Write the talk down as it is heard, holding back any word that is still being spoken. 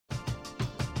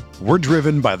We're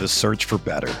driven by the search for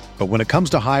better. But when it comes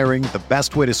to hiring, the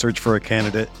best way to search for a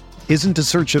candidate isn't to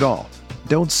search at all.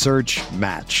 Don't search,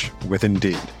 match with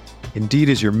Indeed. Indeed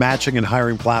is your matching and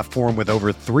hiring platform with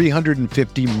over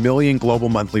 350 million global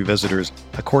monthly visitors,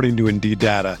 according to Indeed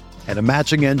data, and a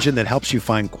matching engine that helps you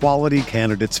find quality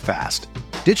candidates fast.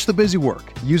 Ditch the busy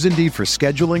work. Use Indeed for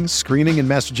scheduling, screening, and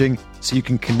messaging so you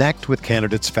can connect with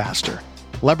candidates faster.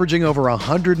 Leveraging over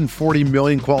 140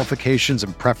 million qualifications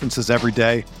and preferences every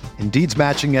day, Indeed's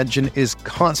matching engine is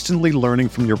constantly learning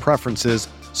from your preferences,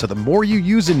 so the more you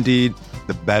use Indeed,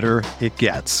 the better it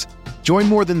gets. Join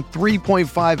more than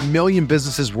 3.5 million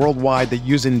businesses worldwide that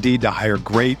use Indeed to hire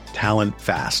great talent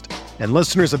fast. And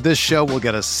listeners of this show will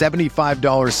get a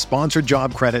 $75 sponsored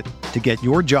job credit to get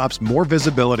your jobs more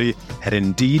visibility at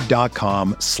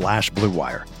Indeed.com/Blue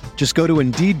Wire. Just go to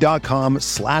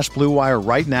Indeed.com/Blue Wire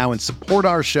right now and support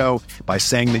our show by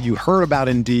saying that you heard about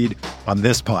Indeed on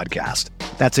this podcast.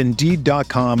 That's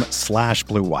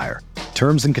Indeed.com/Blue Wire.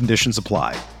 Terms and conditions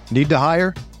apply. Need to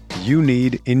hire? You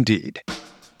need Indeed.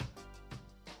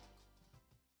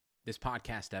 This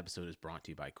podcast episode is brought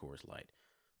to you by Coors Light.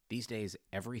 These days,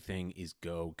 everything is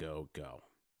go, go, go.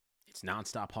 It's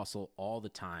nonstop hustle all the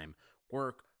time.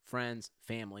 Work, friends,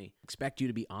 family, expect you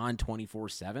to be on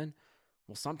 24/7.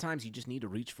 Well, sometimes you just need to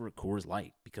reach for a Coors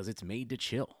Light because it's made to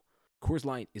chill. Coors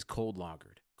Light is cold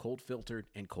lagered, cold filtered,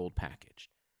 and cold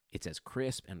packaged. It's as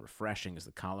crisp and refreshing as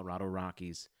the Colorado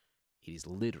Rockies. It is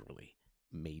literally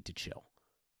made to chill.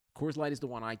 Coors Light is the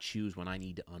one I choose when I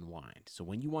need to unwind. So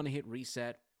when you want to hit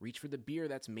reset, reach for the beer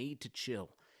that's made to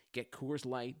chill. Get Coors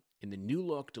Light in the new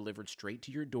look delivered straight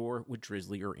to your door with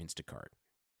Drizzly or Instacart.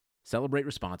 Celebrate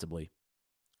responsibly.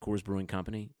 Coors Brewing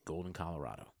Company, Golden,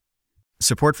 Colorado.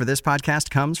 Support for this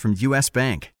podcast comes from U.S.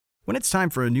 Bank. When it's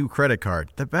time for a new credit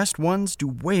card, the best ones do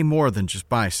way more than just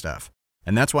buy stuff.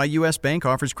 And that's why U.S. Bank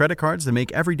offers credit cards that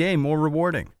make every day more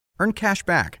rewarding. Earn cash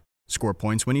back, score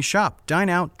points when you shop, dine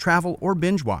out, travel, or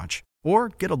binge watch, or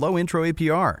get a low intro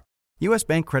APR. U.S.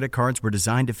 Bank credit cards were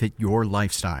designed to fit your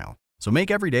lifestyle. So make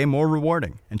every day more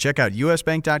rewarding and check out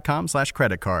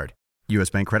usbank.com/credit card. U.S.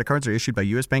 Bank credit cards are issued by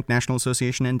U.S. Bank National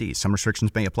Association ND. Some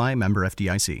restrictions may apply. Member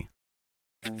FDIC.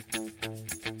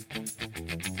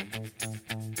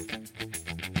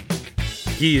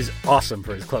 He is awesome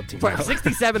for his club team. For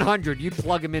 6,700, you'd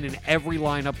plug him in every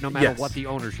lineup, no matter what the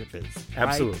ownership is. Right?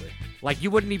 Absolutely. Like,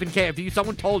 you wouldn't even care if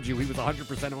someone told you he was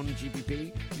 100% owning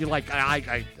GPP. You're like,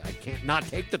 I can't not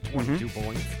take the 22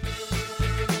 points.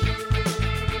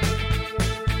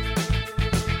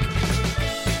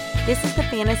 This is the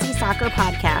Fantasy Soccer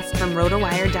Podcast from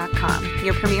RotoWire.com,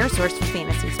 your premier source for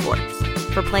fantasy sports.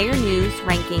 For player news,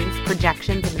 rankings,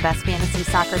 projections, and the best fantasy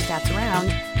soccer stats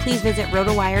around, please visit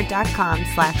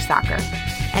RotoWire.com/soccer.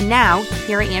 And now,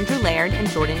 here are Andrew Laird and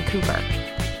Jordan Cooper.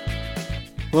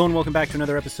 Hello and welcome back to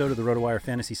another episode of the RotoWire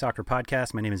Fantasy Soccer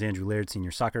Podcast. My name is Andrew Laird,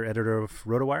 Senior Soccer Editor of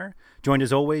RotoWire. Joined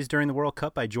as always during the World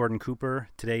Cup by Jordan Cooper.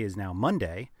 Today is now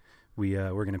Monday. We're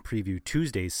going to preview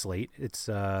Tuesday's slate. It's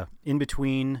in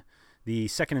between the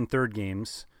second and third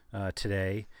games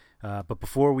today. But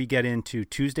before we get into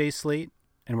Tuesday's slate,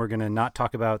 and we're going to not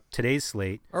talk about today's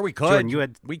slate. Or we could.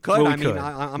 Jordan, we could. Well, I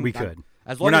mean, we could.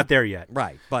 We're not there yet.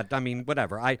 Right. But I mean,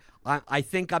 whatever. I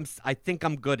think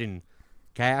I'm good in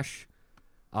cash.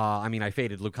 I mean, I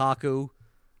faded Lukaku,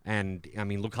 and I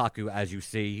mean, Lukaku, as you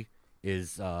see,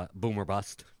 is boom or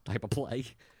bust type of play.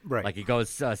 Right. Like, he goes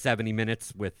 70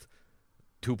 minutes with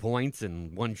 2 points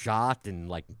and one shot, and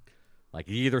like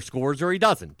he either scores or he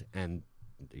doesn't, and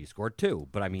he scored 2.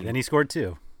 But I mean, then he scored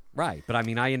 2. Right, but I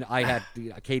mean, I had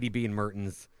KDB and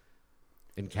Mertens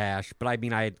in cash, but I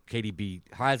mean, I had KDB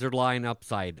Hazard lineups,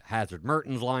 I had Hazard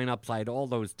Mertens lineups, I had all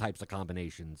those types of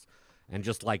combinations, and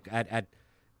just like at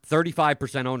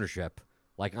 35% ownership,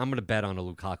 like, I'm going to bet on a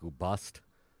Lukaku bust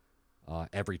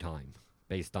every time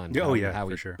based on how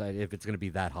for sure. If it's going to be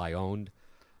that high owned.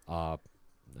 I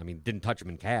mean, didn't touch him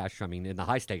in cash. I mean, in the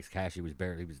high stakes cash, he was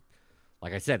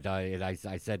like I said, I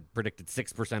predicted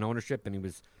 6% ownership, and he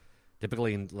was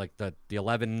typically in like the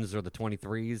 11s or the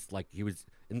 23s. Like, he was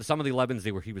in some of the 11s,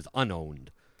 he was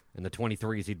unowned. In the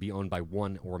 23s, he'd be owned by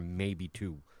 1 or maybe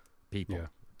 2 people,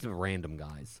 random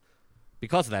guys,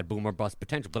 because of that boom or bust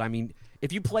potential. But I mean,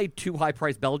 if you played 2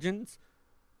 high-priced Belgians,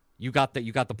 you got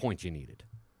the points you needed.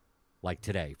 Like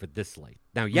today for this slate.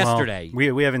 Now, yesterday,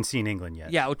 we haven't seen England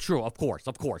yet. Yeah, true, of course.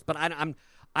 But I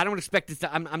don't expect this.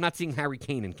 I'm not seeing Harry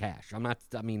Kane in cash. I'm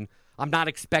not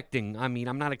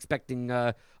expecting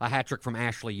a hat trick from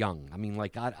Ashley Young. I mean,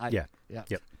 like, Yep.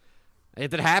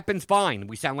 If it happens, fine.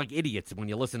 We sound like idiots when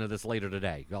you listen to this later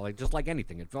today. Like, just like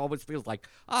anything, it always feels like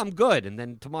I'm good, and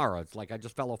then tomorrow it's like I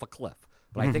just fell off a cliff.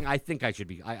 but I think I should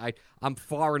be. I'm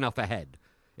far enough ahead.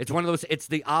 It's one of those. It's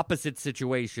the opposite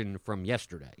situation from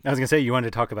yesterday. I was gonna say you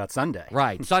wanted to talk about Sunday,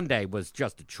 right? Sunday was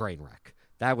just a train wreck.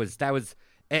 That was.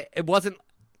 It wasn't,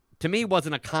 to me. It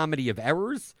wasn't a comedy of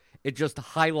errors. It just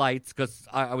highlights, because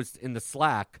I was in the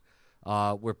Slack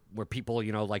where people,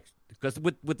 because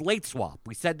with late swap,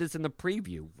 we said this in the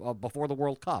preview before the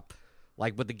World Cup.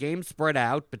 Like, with the games spread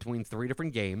out between 3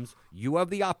 different games, you have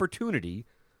the opportunity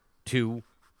to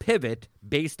pivot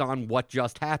based on what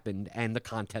just happened and the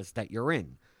contest that you're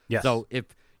in. Yes. So if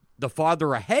the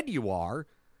farther ahead you are,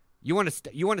 you want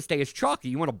to stay as chalky.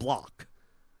 You want to block.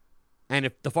 And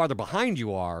if the farther behind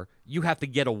you are, you have to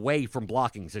get away from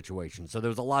blocking situations. So there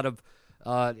was a lot of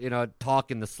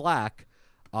talk in the Slack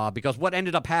because what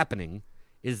ended up happening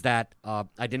is that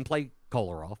I didn't play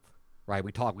Kolarov. Right,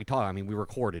 we talked. I mean, we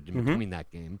recorded in between that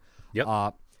game. Yep.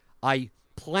 I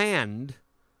planned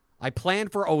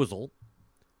for Ozil.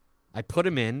 I put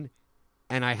him in,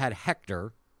 and I had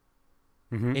Hector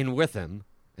in with him,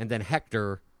 and then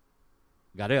Hector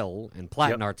got ill, and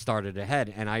Plattenhardt started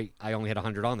ahead, and I only had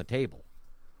 100 on the table.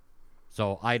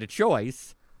 So I had a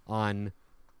choice on,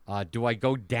 do I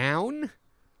go down?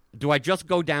 Do I just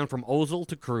go down from Ozil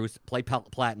to Cruz, play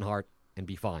Plattenhardt, and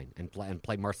be fine, and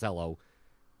play Marcelo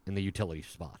in the utility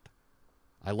spot?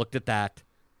 I looked at that,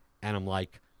 and I'm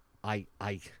like, I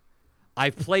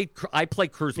play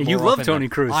Cruz more. You love often Tony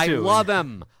Cruz, I too. love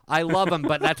him,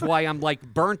 but that's why I'm like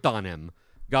burnt on him.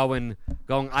 Going.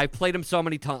 I've played him so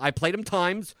many times. I played him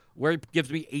times where he gives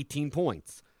me 18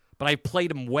 points, but I played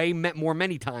him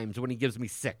many times when he gives me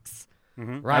 6.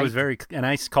 Right. I was and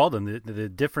I called him the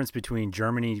difference between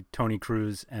Germany Tony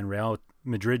Cruz and Real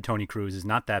Madrid Tony Cruz is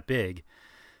not that big.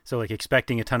 So, like,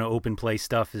 expecting a ton of open play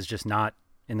stuff is just not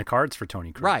in the cards for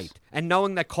Tony Cruz. Right. And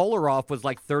knowing that Kolarov was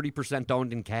like 30%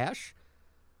 owned in cash,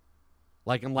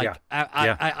 like, I'm like,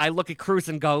 I look at Cruz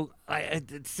and go,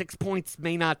 6 points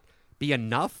may not be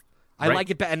enough. I like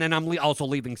it, and then I'm also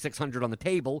leaving 600 on the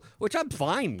table, which I'm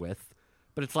fine with.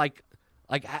 But it's like,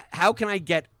 how can I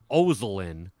get Ozil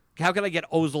in? How can I get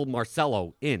Ozil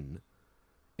Marcelo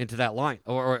into that line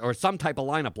or some type of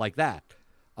lineup like that?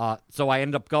 So I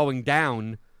end up going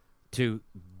down to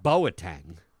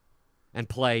Boateng and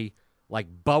play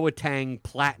like Boateng,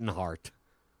 Plattenhardt,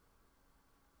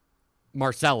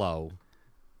 Marcelo,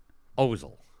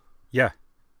 Ozil. Yeah.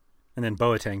 And then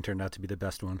Boateng turned out to be the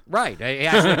best one. Right. He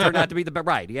actually turned out to be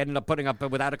right. He ended up putting up,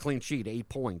 without a clean sheet, 8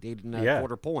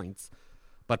 quarter points.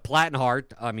 But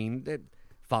Plattenhardt, I mean,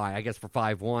 fine. I guess for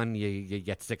 5-1, you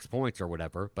get 6 points or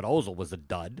whatever. But Ozil was a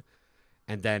dud.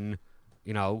 And then,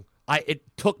 it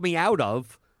took me out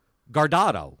of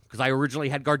Guardado, because I originally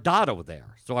had Guardado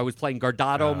there. So I was playing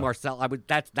Guardado, Marcel.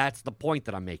 That's the point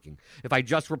that I'm making. If I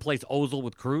just replace Ozil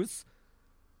with Cruz,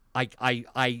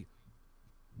 I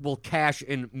will cash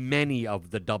in many of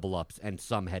the double ups and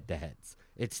some head to heads.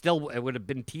 It would have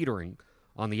been teetering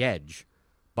on the edge,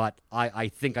 but I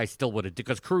think I still would have,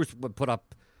 because Cruz would put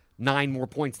up 9 more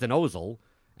points than Ozil,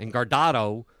 and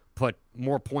Guardado put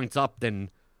more points up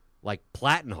than like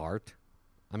Plattenhardt.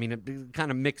 I mean, it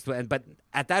kind of mixed, but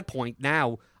at that point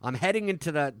now I'm heading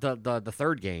into the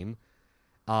third game,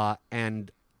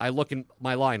 and I look in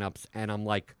my lineups and I'm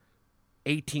like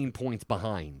 18 points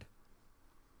behind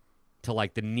to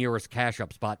like the nearest cash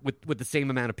up spot with the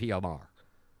same amount of PMR.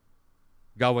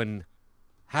 Going,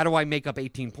 how do I make up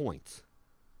 18 points?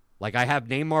 Like, I have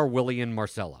Neymar, Willian,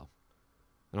 Marcelo,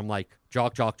 and I'm like,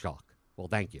 chalk. Well,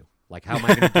 thank you. Like, how am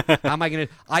I going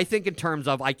to? I think in terms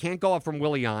of, I can't go up from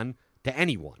Willian to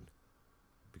anyone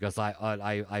because I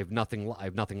have nothing. I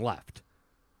have nothing left.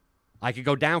 I could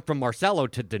go down from Marcelo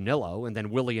to Danilo and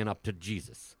then Willian up to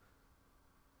Jesus.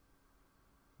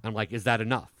 I'm like, is that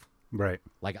enough? Right.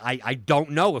 Like, I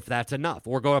don't know if that's enough.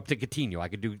 Or go up to Coutinho. I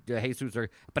could do Jesus,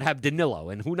 but have Danilo,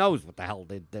 and who knows what the hell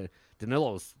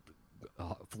Danilo's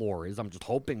floor is. I'm just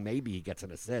hoping maybe he gets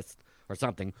an assist or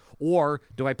something. Or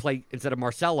do I play, instead of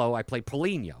Marcelo, I play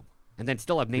Paulinho, and then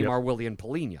still have Neymar, Willian,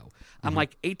 Paulinho. I'm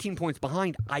like 18 points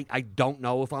behind. I don't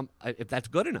know if that's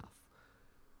good enough.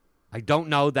 I don't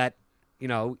know that,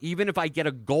 even if I get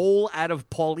a goal out of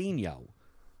Paulinho,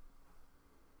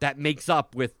 that makes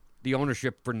up with the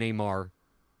ownership for Neymar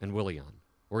and Willian,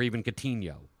 or even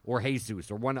Coutinho, or Jesus,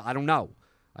 or one. I don't know.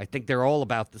 I think they're all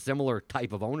about the similar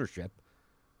type of ownership.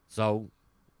 So,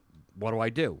 what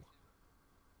do?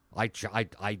 I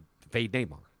fade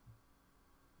Neymar.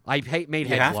 I made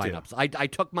hedge lineups. I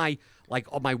took my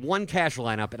one cash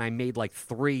lineup and I made like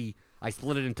 3. I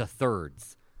split it into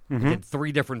thirds. I did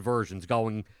 3 different versions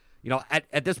going.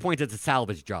 At this point it's a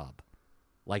salvage job.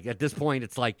 Like, at this point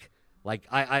it's like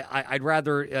I'd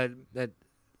rather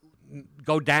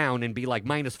go down and be like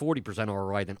minus 40%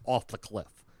 ROI than off the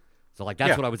cliff. So like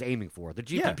that's what I was aiming for. The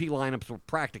GPP lineups were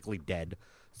practically dead,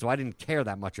 so I didn't care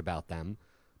that much about them.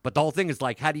 But the whole thing is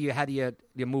like, how do you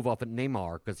move off at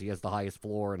Neymar because he has the highest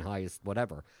floor and highest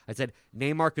whatever? I said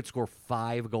Neymar could score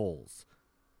 5 goals,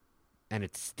 and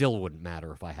it still wouldn't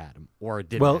matter if I had him or it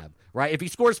didn't have. Right? If he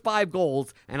scores 5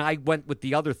 goals and I went with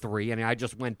the other 3 and I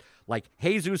just went like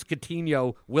Jesus,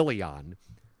 Coutinho, Willian,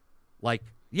 like,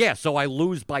 yeah, so I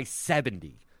lose by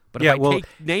 70. But if I take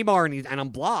Neymar and I'm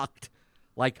blocked,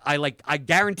 I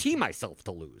guarantee myself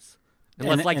to lose.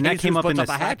 Unless, and that came up in the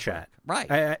Slack chat. Right.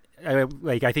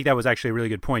 I think that was actually a really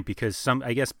good point because some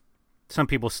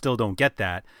people still don't get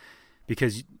that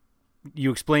because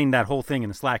you explained that whole thing in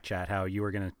the Slack chat, how you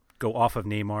were going to go off of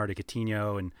Neymar to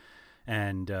Coutinho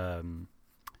and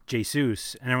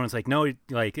Jesus, and everyone's like, no,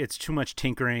 like it's too much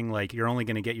tinkering. Like you're only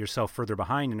going to get yourself further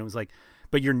behind. And it was like,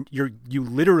 but you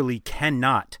literally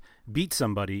cannot beat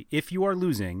somebody if you are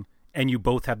losing and you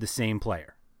both have the same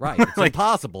player. Right, it's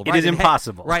impossible. It is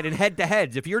impossible. Right, in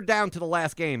head-to-heads, if you're down to the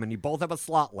last game and you both have a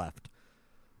slot left,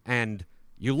 and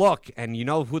you look and you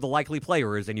know who the likely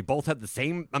player is, and you both have the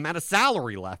same amount of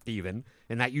salary left even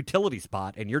in that utility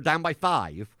spot, and you're down by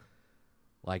 5,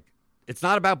 like, it's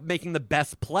not about making the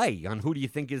best play on who do you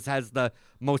think has the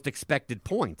most expected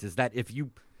points. Is that if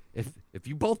you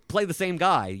both play the same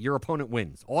guy, your opponent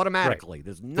wins automatically.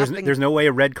 Right. There's no way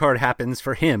a red card happens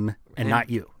for him and not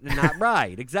you. Not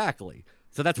right, exactly.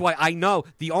 So that's why I know,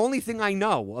 the only thing I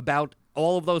know about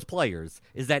all of those players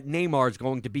is that Neymar is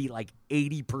going to be like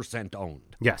 80%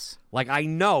 owned. Yes. Like I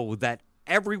know that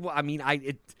everyone,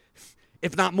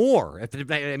 if not more, it could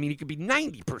be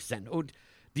 90% owned.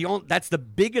 That's the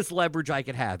biggest leverage I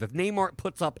could have. If Neymar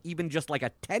puts up even just like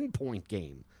a 10-point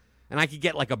game and I could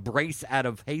get like a brace out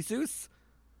of Jesus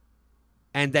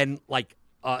and then like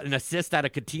an assist out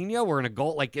of Coutinho or in a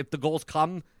goal, like if the goals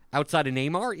come outside of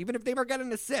Neymar, even if Neymar got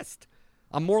an assist,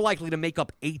 I'm more likely to make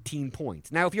up 18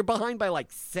 points. Now, if you're behind by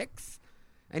like 6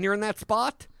 and you're in that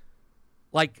spot,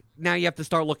 like now you have to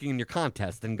start looking in your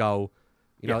contest and go,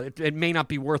 it may not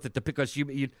be worth it because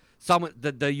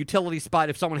the utility spot,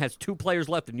 if someone has 2 players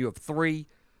left and you have 3,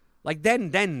 like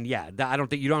then I don't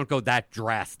think you don't go that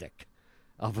drastic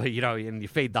of and you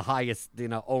fade the highest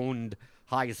owned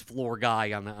highest floor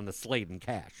guy on the slate in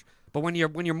cash. But when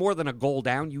you're more than a goal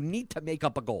down, you need to make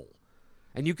up a goal,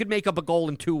 and you could make up a goal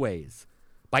in 2 ways.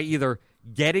 By either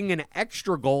getting an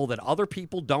extra goal that other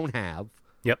people don't have,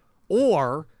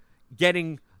 or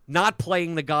not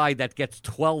playing the guy that gets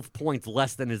 12 points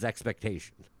less than his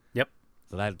expectation. Yep.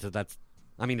 So that's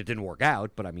it didn't work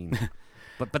out, but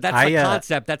but that's a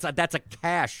concept. That's a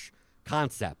cash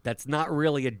concept. That's not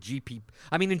really a GP.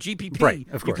 In GPP, right,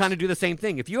 of course, you kind of do the same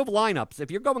thing. If you have lineups, if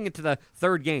you're going into the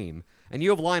 3rd game and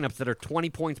you have lineups that are 20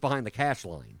 points behind the cash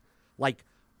line, like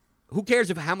who cares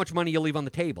how much money you leave on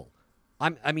the table?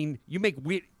 You make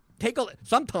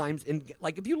sometimes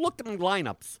if you looked at my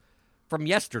lineups from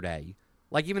yesterday,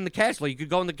 like even the cash line, you could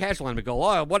go in the cash line and go,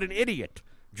 "Oh, what an idiot!"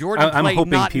 Jordan played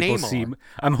not Neymar.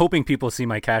 I'm hoping people see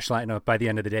my cash lineup by the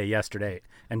end of the day yesterday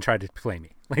and try to play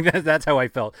me. Like that's how I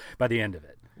felt by the end of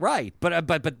it. Right, but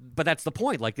that's the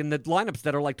point. Like in the lineups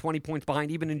that are like 20 points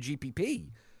behind, even in GPP,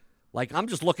 like I'm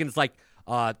just looking. It's like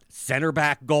center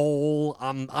back goal.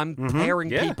 I'm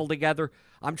pairing people together.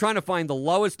 I'm trying to find the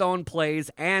lowest owned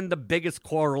plays and the biggest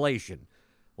correlation.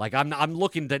 Like I'm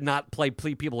looking to not play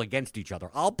people against each other.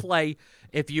 I'll play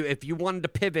if you wanted to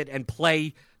pivot and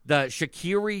play the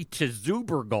Shaqiri to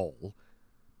Zuber goal.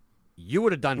 You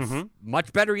would have done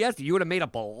much better yesterday. You would have made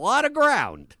up a lot of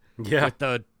ground with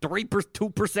the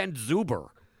 2% Zuber,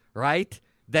 right?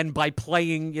 Than by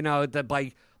playing,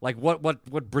 by like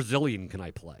what Brazilian can I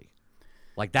play?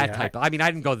 Like that type. I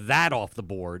didn't go that off the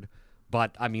board.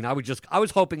 But, I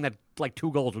was hoping that,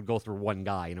 2 goals would go through one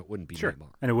guy and it wouldn't be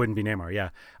Neymar. And it wouldn't be Neymar, yeah.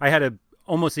 I had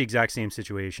almost the exact same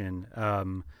situation.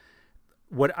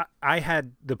 What I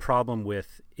had the problem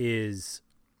with is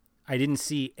I didn't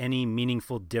see any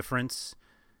meaningful difference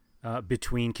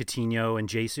between Coutinho and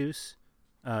Jesus,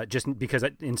 just because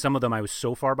in some of them I was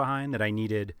so far behind that I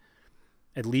needed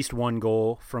at least 1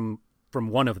 goal from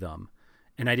one of them.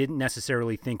 And I didn't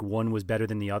necessarily think one was better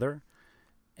than the other.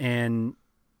 And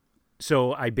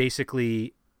so I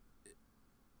don't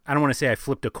want to say I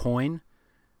flipped a coin,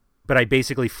 but I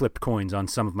basically flipped coins on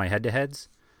some of my head-to-heads.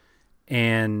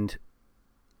 And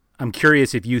I'm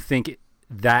curious if you think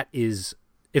if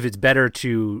it's better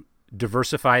to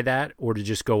diversify that or to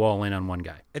just go all in on one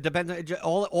guy. It depends.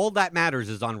 All that matters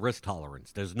is on risk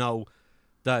tolerance. There's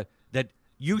that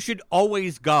you should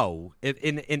always go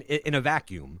in a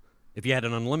vacuum. If you had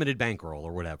an unlimited bankroll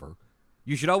or whatever,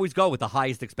 you should always go with the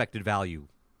highest expected value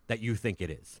that you think it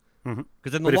is. Mhm.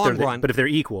 Because in the long run, but if they're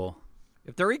equal,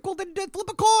 then flip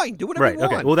a coin. Do whatever you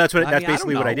want. Okay. Well, that's mean,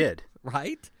 basically what I did.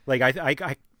 Right? Like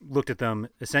I looked at them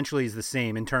essentially as the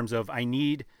same in terms of I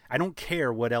don't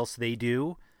care what else they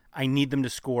do. I need them to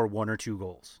score 1 or 2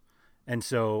 goals. And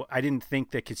so I didn't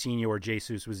think that Coutinho or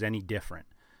Jesus was any different.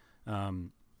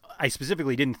 I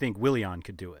specifically didn't think Willian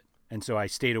could do it. And so I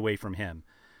stayed away from him.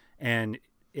 And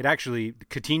it actually,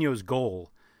 Coutinho's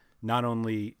goal,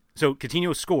 so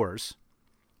Coutinho scores.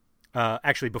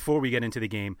 Actually, before we get into the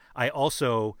game, I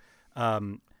also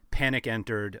panic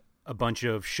entered a bunch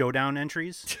of showdown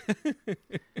entries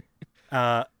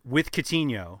with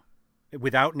Coutinho,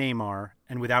 without Neymar,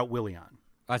 and without Willian.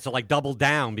 So like double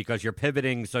down because you're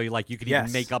pivoting, so you could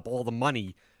even make up all the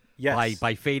money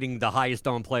by fading the highest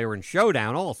owned player in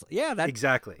showdown. Also,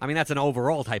 exactly. I mean, that's an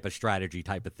overall type of strategy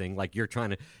type of thing. Like you're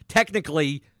trying to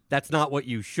technically. That's not what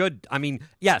you should. I mean,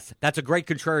 yes, that's a great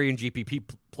contrarian GPP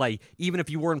play, even if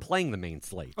you weren't playing the main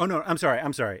slate. Oh no, I'm sorry.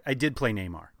 I did play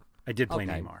Neymar.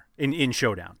 Neymar in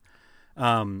showdown.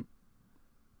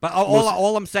 But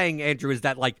all I'm saying, Andrew, is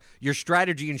that like your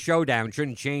strategy in showdown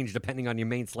shouldn't change depending on your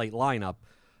main slate lineup.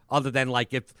 Other than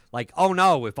if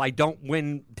I don't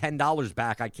win $10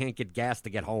 back, I can't get gas to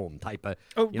get home type of.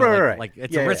 Right. Like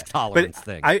it's a risk tolerance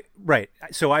thing.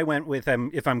 So I went with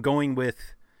if I'm going with.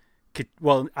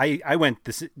 Well, I went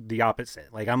the opposite.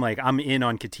 I'm in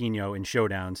on Coutinho in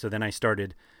showdown. So then I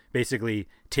started basically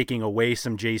taking away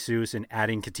some Jesus and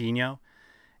adding Coutinho,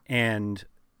 and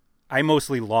I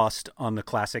mostly lost on the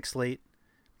classic slate.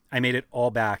 I made it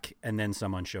all back and then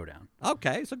some on showdown.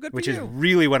 Okay, so good for you. Which is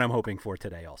really what I'm hoping for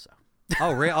today also.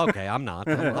 Oh, really? Okay, I'm not.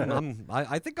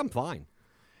 I think I'm fine.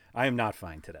 I am not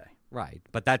fine today. Right,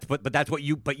 but that's what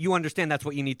you understand. That's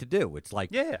what you need to do. It's like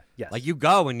yes. Like you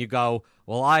go.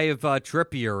 Well, I have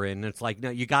Trippier, and it's like no,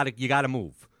 you got to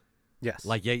move. Yes,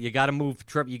 like you got to move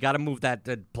Trip. You got to move that.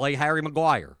 Play Harry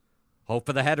Maguire. Hope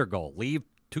for the header goal. Leave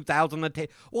 2,000 on the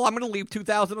table. Well, I'm going to leave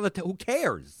 2,000 on the table. Who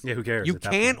cares? Yeah, who cares? You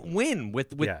can't win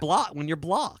with block when you're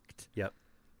blocked. Yep.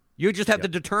 You just have to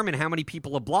determine how many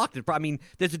people have blocked it. I mean,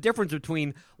 there's a difference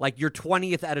between your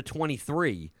 20th out of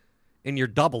 23 in your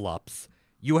double ups.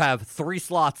 You have 3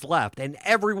 slots left, and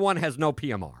everyone has no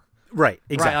PMR. Right,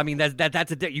 exactly. Right? I mean,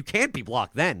 that's you can't be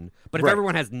blocked then. But if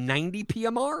everyone has 90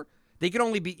 PMR, they can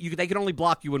only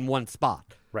block you in one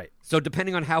spot. Right. So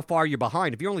depending on how far you're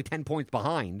behind, if you're only 10 points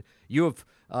behind, you have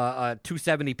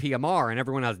 270 PMR, and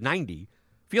everyone has 90.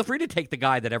 Feel free to take the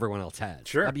guy that everyone else has.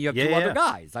 Sure. I mean, you have 2 other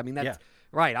guys. I mean, that's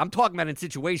right. I'm talking about in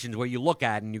situations where you look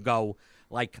at and you go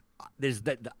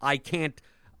I can't.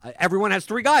 Everyone has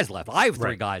 3 guys left. I have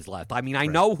 3 guys left. I mean, I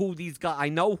know who these guys. I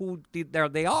know who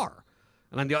they are,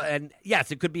 and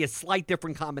yes, it could be a slight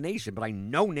different combination, but I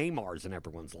know Neymar's in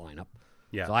everyone's lineup.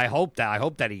 Yeah. So I hope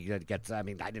that he gets. I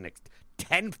mean, I didn't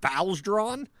 10 fouls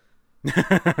drawn.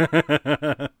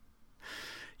 Yep.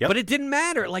 But it didn't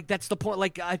matter. Like that's the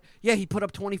point. He put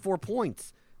up 24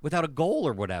 points without a goal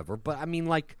or whatever. But I mean,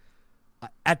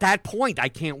 at that point, I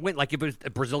can't win. Like, if a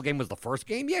Brazil game was the first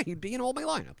game, he'd be in all my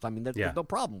lineups. I mean, there's no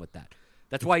problem with that.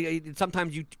 That's why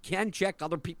sometimes you can check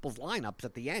other people's lineups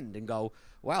at the end and go,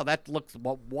 wow, that looks,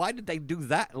 well, why did they do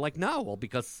that? Like, no, well,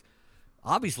 because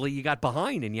obviously you got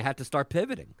behind and you had to start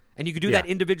pivoting. And you could do that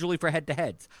individually for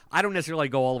head-to-heads. I don't necessarily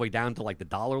go all the way down to, the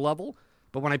dollar level,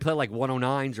 but when I play,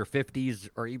 109s or 50s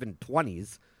or even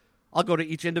 20s, I'll go to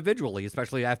each individually,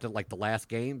 especially after, the last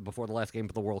game, before the last game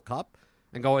of the World Cup.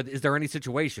 And go, is there any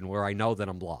situation where I know that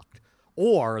I'm blocked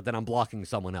or that I'm blocking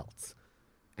someone else,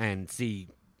 and see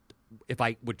if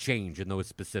I would change in those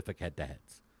specific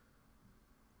head-to-heads.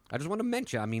 I just want to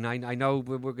mention, I mean, I know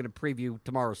we're going to preview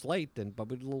tomorrow's slate, but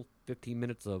with a little 15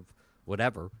 minutes of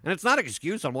whatever. And it's not an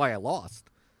excuse on why I lost.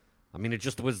 I mean, it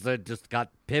just was just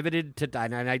got pivoted to,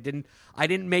 and I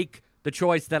didn't make the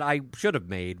choice that I should have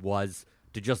made, was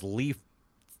to just leave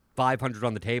 500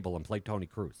 on the table and play Tony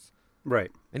Cruz.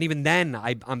 Right. And even then,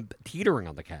 I'm teetering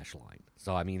on the cash line.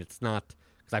 So, I mean, it's not,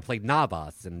 because I played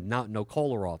Navas and no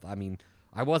Kolarov. I mean,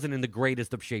 I wasn't in the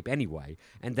greatest of shape anyway.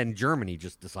 And then Germany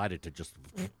just decided to just,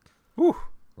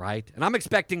 right? And I'm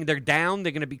expecting they're down,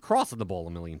 they're going to be crossing the ball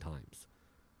a million times.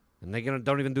 And they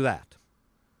don't even do that.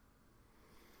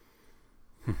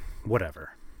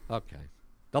 Whatever. Okay.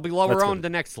 They'll be lower owned the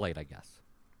next slate, I guess.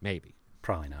 Maybe.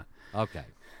 Probably not. Okay.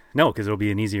 No, because it'll be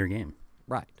an easier game.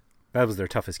 Right. That was their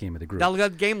toughest game of the group. They'll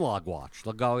get game log watch.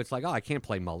 They'll go, it's like, I can't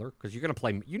play Muller because you're going to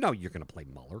play, you're going to play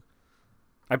Muller.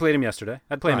 I played him yesterday.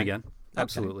 I'd play him again. Okay.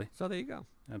 Absolutely. So there you go.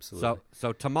 Absolutely.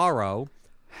 So tomorrow.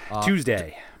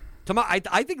 Tuesday. Tomorrow,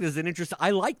 I think this is an interesting,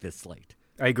 I like this slate.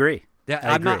 I agree.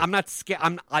 I'm not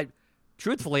scared.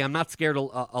 Truthfully, I'm not scared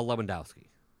of Lewandowski.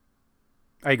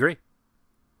 I agree.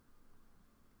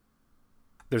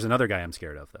 There's another guy I'm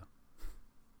scared of, though.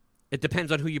 It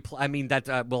depends on who you play. I mean, that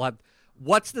we'll have.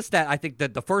 What's the stat? I think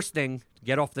that the first thing,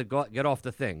 get off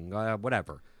the thing,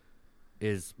 whatever,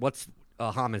 is what's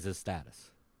James'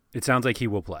 status? It sounds like he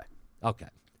will play. Okay.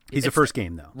 He's a first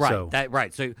game, though. Right. So.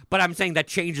 Right. So, but I'm saying that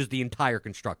changes the entire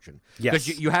construction. Yes.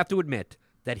 Because you have to admit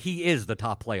that he is the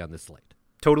top play on this slate.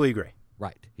 Totally agree.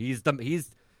 Right. He's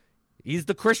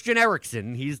the Christian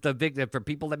Eriksen. He's the big, for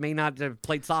people that may not have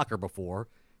played soccer before.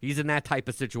 He's in that type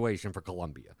of situation for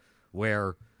Colombia,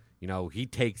 where he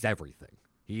takes everything.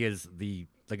 He is the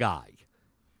guy.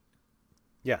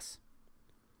 Yes.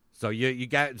 So you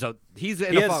got he's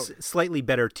in he has slightly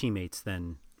better teammates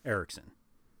than Eriksen.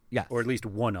 Yeah, or at least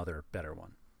one other better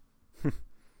one.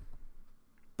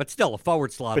 But still, a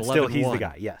forward slot. But still, he's the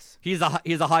guy. Yes, he's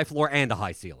a high floor and a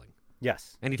high ceiling.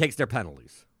 Yes, and he takes their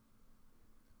penalties.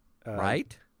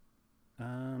 Right.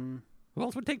 Who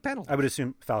else would take penalties? I would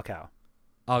assume Falcao.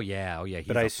 Oh yeah.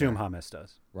 But I assume James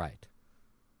does. Right.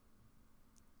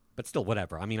 But still,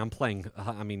 whatever. I mean, I'm playing.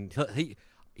 I mean,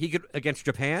 he could against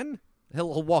Japan.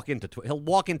 He'll walk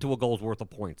into a goal's worth of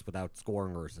points without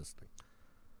scoring or assisting.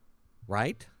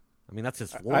 Right. I mean, that's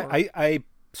his floor. I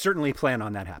certainly plan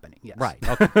on that happening. Yes. Right.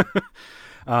 Okay.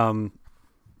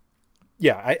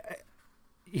 Yeah.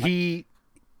 He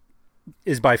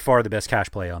is by far the best cash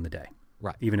play on the day.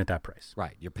 Right. Even at that price.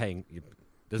 Right. You're paying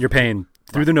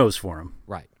through the nose for him.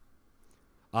 Right.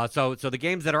 So the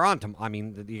games that are on,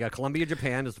 you got Colombia,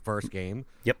 Japan is the first game.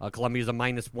 Yep. Colombia's a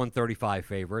minus 135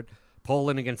 favorite.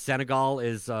 Poland against Senegal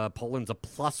is Poland's a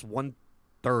plus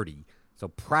 130. So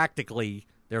practically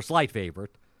they're a slight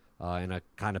favorite in a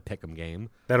kind of pick'em game.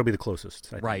 That'll be the closest. I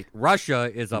think. Right.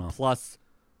 Russia is a plus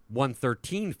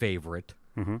 113 favorite.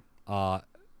 Mm-hmm.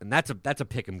 And that's a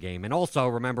pick'em game. And also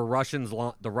remember,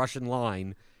 the Russian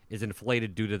line is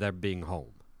inflated due to them being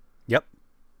home. Yep.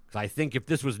 I think if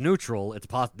this was neutral,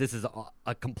 this is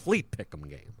a complete pick'em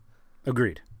game.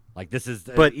 Agreed. Like this is,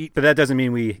 but that doesn't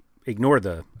mean we ignore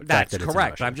the fact that's that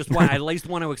correct. It's I at least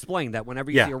want to explain that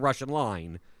whenever you see a Russian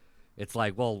line, it's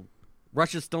like, well,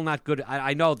 Russia's still not good.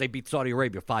 I know they beat Saudi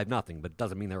Arabia 5-0, but it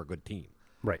doesn't mean they're a good team.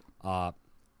 Right.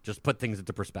 Just put things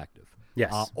into perspective.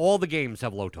 Yes. All the games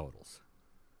have low totals.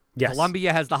 Yes.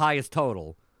 Colombia has the highest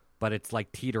total, but it's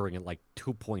like teetering at like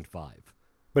 2.5.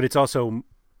 But it's also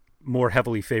more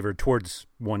heavily favored towards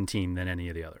one team than any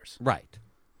of the others. Right.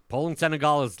 Poland,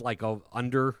 Senegal is like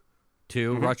under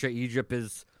 2. Mm-hmm. Russia, Egypt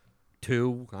is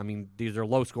 2. I mean, these are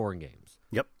low-scoring games.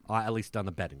 Yep. At least on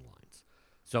the betting lines.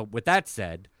 So with that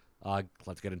said,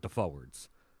 let's get into forwards.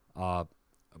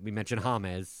 We mentioned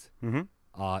James. Mm-hmm.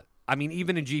 I mean,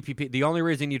 even in GPP, the only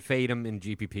reason you'd fade him in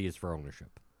GPP is for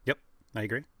ownership. Yep, I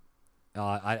agree.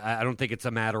 I don't think it's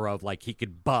a matter of like he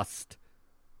could bust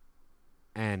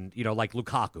and, like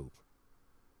Lukaku.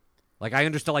 Like I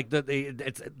understand, like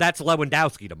that's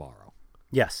Lewandowski tomorrow.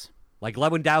 Yes. Like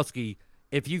Lewandowski,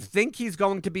 if you think he's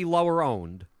going to be lower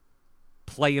owned,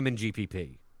 play him in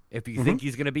GPP. If you think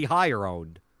he's going to be higher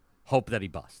owned, hope that he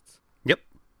busts. Yep.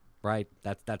 Right?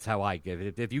 That's how I give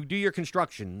it. If you do your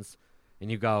constructions and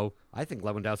you go, I think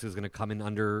Lewandowski is going to come in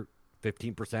under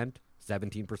 15%,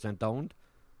 17% owned.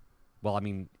 Well, I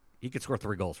mean, he could score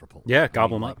 3 goals for Poland. Yeah,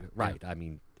 gobble him up. Right. Yeah. I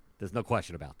mean, there's no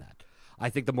question about that. I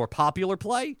think the more popular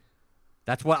play,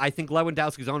 that's what I think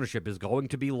Lewandowski's ownership is going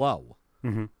to be low.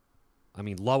 Mm-hmm. I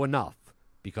mean, low enough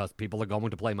because people are going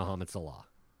to play Mohamed Salah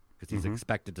because he's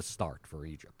expected to start for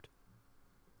Egypt.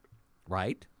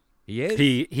 Right? He is?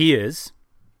 He is.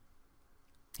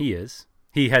 He is.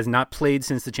 He has not played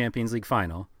since the Champions League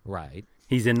final. Right.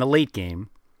 He's in the late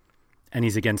game, and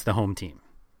he's against the home team.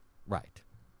 Right.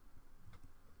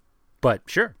 But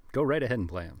sure, go right ahead and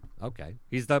play him. Okay.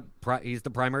 He's the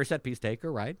primary set piece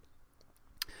taker, right?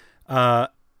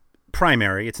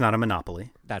 Primary. It's not a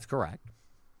monopoly. That's correct.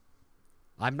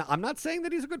 I'm not saying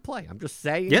that he's a good play. I'm just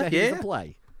saying that he's a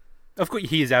play. Of course,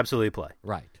 he is absolutely a play.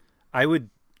 Right.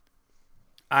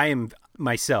 I am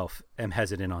myself am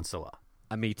hesitant on Salah.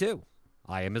 Me too.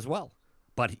 I am as well.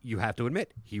 But you have to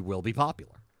admit, he will be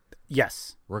popular.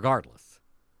 Yes. Regardless.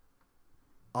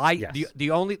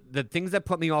 The things that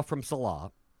put me off from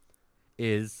Salah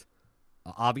is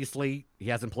obviously he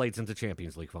hasn't played since the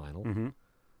Champions League final. Mm-hmm.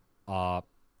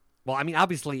 Well, I mean,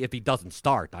 obviously if he doesn't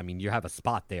start, I mean, you have a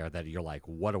spot there that you're like,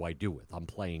 what do I do with? I'm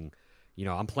playing an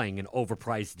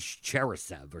overpriced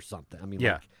Cherisev or something. I mean,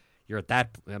 like, you're at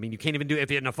that. I mean, you can't even do if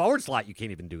you're in a forward slot. You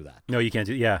can't even do that. No, you can't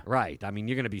do. Yeah, right. I mean,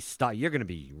 you're going to be stuck. You're going to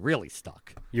be really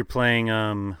stuck. You're playing.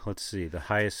 Let's see. The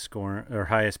highest score or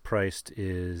highest priced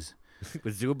is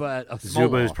with Zuba.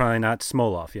 Zuba is probably not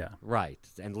Smolov. Yeah, right.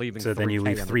 And leaving. So then you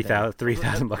leave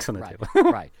 $3,000 on the table.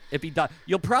 Right. If he does,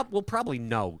 we'll probably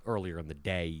know earlier in the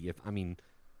day.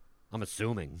 I'm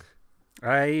assuming.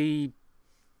 I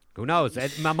Who knows?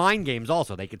 My mind games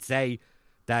also. They could say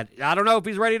that, I don't know if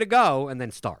he's ready to go, and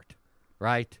then start,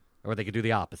 right? Or they could do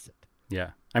the opposite.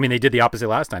 Yeah. I mean, they did the opposite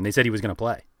last time. They said he was going to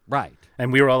play. Right.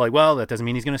 And we were all like, well, that doesn't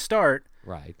mean he's going to start.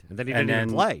 Right. And then he didn't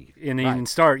even play. And he right. didn't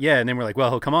start. Yeah. And then we're like, well,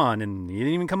 he'll come on. And he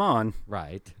didn't even come on.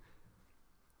 Right.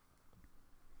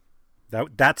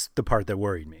 That's the part that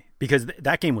worried me. Because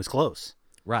that game was close.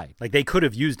 Right. Like, they could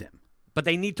have used him. But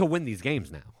they need to win these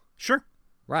games now. Sure.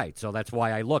 Right. So that's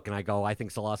why I look and I go, I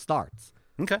think Salah starts.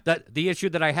 Okay. The issue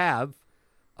that I have,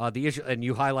 the issue, and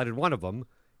you highlighted one of them,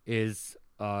 is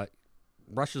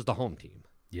Russia's the home team.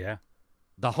 Yeah.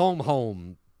 The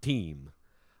home team.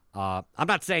 I'm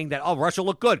not saying that, Russia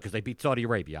looked good because they beat Saudi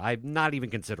Arabia. I'm not even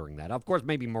considering that. Of course,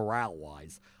 maybe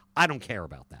morale-wise. I don't care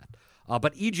about that.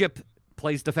 But Egypt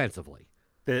plays defensively.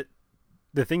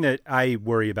 The thing that I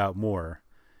worry about more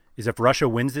is if Russia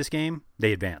wins this game,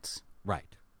 they advance. Right.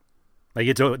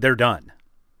 Like, they're done.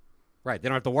 Right. They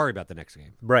don't have to worry about the next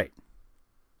game. Right.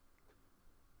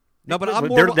 No, but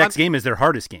their next game is their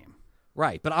hardest game.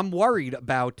 Right. But I'm worried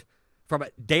about, from a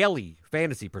daily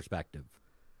fantasy perspective,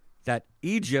 that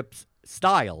Egypt's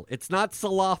style, it's not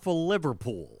Salah for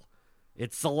Liverpool.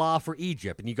 It's Salah for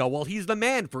Egypt. And you go, well, he's the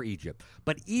man for Egypt.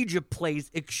 But Egypt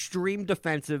plays extreme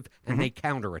defensive and they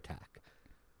counterattack.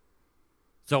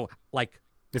 So, like...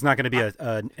 It's not going to be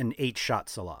an 8-shot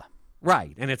Salah.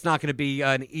 Right. And it's not going to be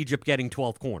an Egypt getting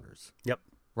 12 corners. Yep.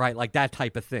 Right? Like that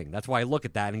type of thing. That's why I look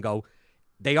at that and go,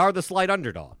 they are the slight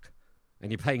underdog.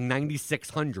 And you're paying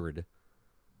 $9,600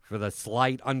 for the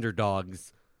slight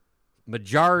underdogs.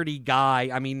 Majority guy,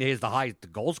 I mean, here's the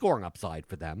highest goal-scoring upside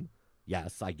for them.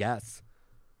 Yes, I guess.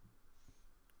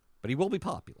 But he will be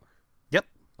popular. Yep.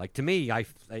 Like, to me,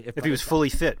 if he was fully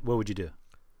fit, what would you do?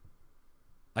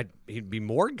 He'd be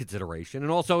more in consideration.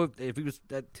 And also, if he was...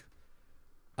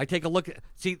 I take a look at...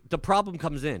 See, the problem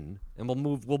comes in, and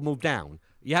we'll move down.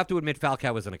 You have to admit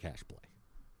Falcao isn't a cash play.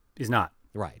 He's not.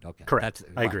 Right, okay. Correct.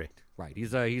 I agree. Right.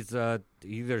 He's either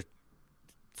He's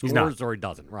scores not. or he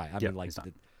doesn't. Right. I mean, like...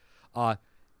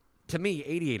 to me,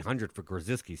 $8,800 for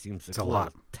Grzyski seems a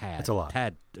lot. Tad, it's a lot.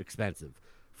 Tad expensive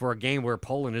for a game where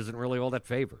Poland isn't really all that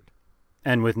favored.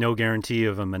 And with no guarantee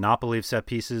of a monopoly of set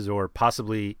pieces or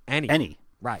possibly any.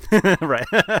 Right. Right.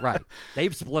 Right.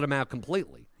 They've split them out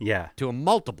completely. Yeah. To a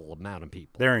multiple amount of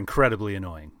people. They're incredibly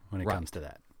annoying when it Right. comes to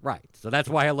that. Right. So that's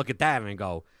why I look at that and I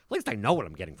go, at least I know what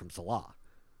I'm getting from Salah.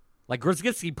 Like,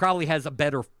 Grzyski probably has a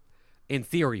better, in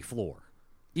theory, floor.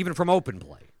 Even from open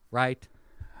play, right?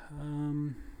 I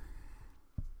mean,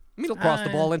 he'll cross the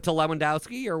ball into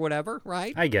Lewandowski or whatever,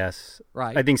 right? I guess.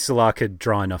 Right. I think Salah could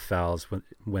draw enough fouls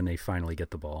when they finally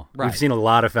get the ball. Right. We've seen a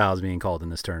lot of fouls being called in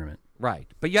this tournament. Right.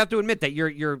 But you have to admit that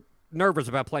you're nervous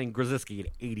about playing Grzyski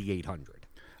at $8,800.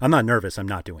 I'm not nervous. I'm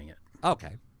not doing it.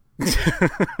 Okay.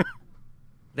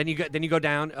 Then you go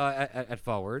down at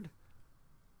forward.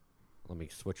 Let me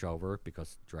switch over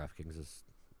because DraftKings'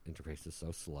 interface is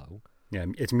so slow. Yeah,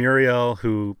 it's Muriel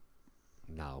who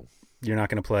No. you're not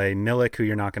going to play, Milik who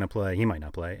you're not going to play. He might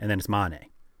not play, and then it's Mane.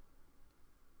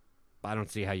 I don't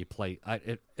see how you play.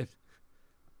 If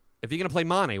you're going to play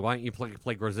Mane, why don't you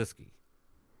play Grzyski?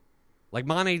 Like,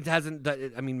 Mane hasn't.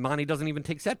 I mean, Mane doesn't even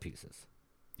take set pieces.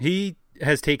 He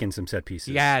has taken some set pieces.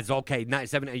 He has. Okay, are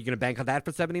you going to bank on that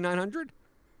for $7,900?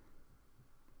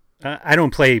 I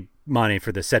don't play Mane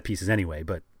for the set pieces anyway,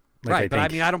 but Right, but I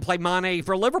mean, I don't play Mane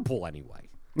for Liverpool anyway.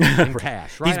 In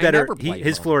cash, right? He's better. I never play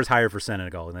His him. floor is higher for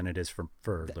Senegal than it is for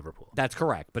Liverpool. That's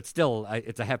correct, but still,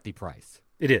 it's a hefty price.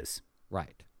 It is.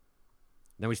 Right.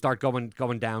 Then we start going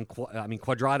down. I mean,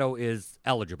 Cuadrado is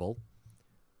eligible.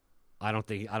 I don't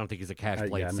think he's a cash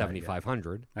play at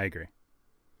 $7,500. I agree.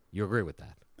 You agree with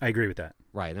that? I agree with that.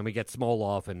 Right. And then we get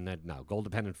Smolov and then, no,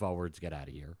 goal-dependent forwards, get out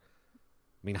of here.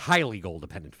 I mean, highly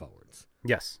goal-dependent forwards.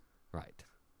 Yes. Right.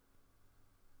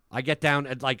 I get down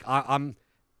at, like, I'm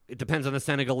it depends on the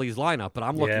Senegalese lineup, but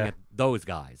I'm looking at those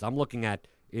guys. I'm looking at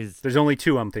There's only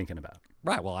two I'm thinking about.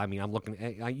 Right. Well, I mean, I'm looking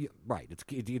at, right. It's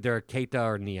either Keita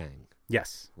or Niang.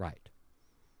 Yes. Right.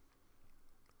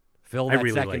 Fill that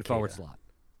really second like forward Keita. slot.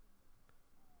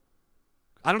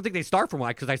 I don't think they start from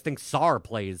wide because I think Sarr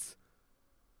plays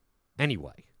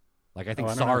anyway. Like, I think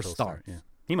I don't know Sarr if he'll starts. start, yeah.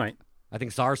 He might. I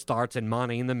think Sarr starts and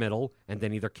Mane in the middle, and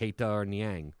then either Keita or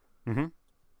Niang. Mm-hmm.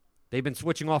 They've been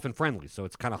switching off in friendly, so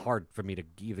it's kind of hard for me to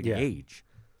even gauge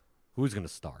who's going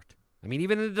to start. I mean,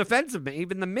 even in the defensive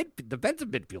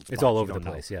midfield spots, all over you the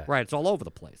don't place, know. yeah. Right, it's all over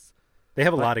the place. They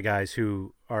have a lot of guys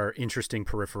who are interesting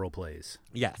peripheral plays.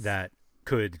 Yes. That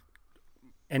could,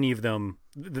 any of them,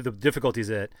 the difficulty is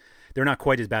that they're not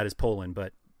quite as bad as Poland,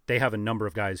 but they have a number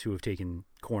of guys who have taken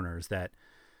corners that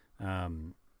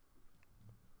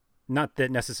not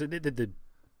that necessarily the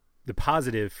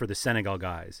positive for the Senegal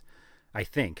guys, I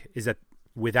think, is that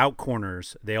without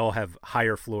corners, they all have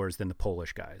higher floors than the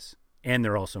Polish guys, and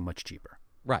they're also much cheaper.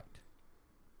 Right.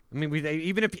 I mean,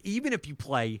 even if you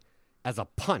play as a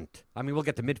punt, I mean, we'll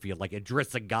get to midfield like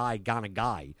Idrissa Gana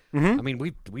Guy. Mm-hmm. I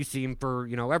mean, we see him for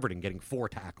Everton getting 4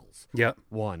 tackles. Yep.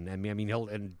 1. I mean he'll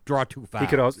draw 2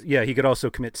 fouls. He could also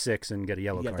commit 6 and get a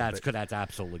yellow card. That's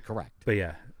absolutely correct. But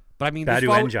yeah. But I mean, Badu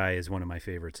Njai is one of my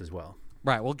favorites as well.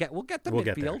 Right, we'll get to midfield.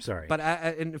 Get there, sorry. But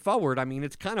in forward, I mean,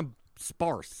 it's kind of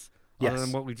sparse other Yes.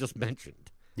 than what we just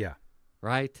mentioned. Yeah.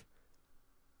 Right?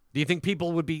 Do you think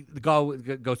people would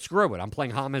go screw it? I'm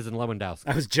playing James and Lewandowski.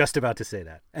 I was just about to say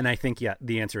that, and I think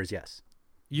the answer is yes.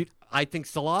 I think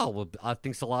Salah will. I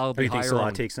think Salah will be you think higher.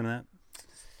 Salah takes some of that?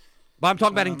 But I'm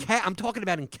talking about in cash. I'm talking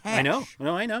about in cash. I know.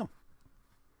 No, I know.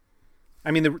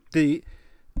 I mean the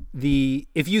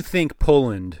if you think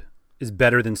Poland is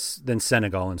better than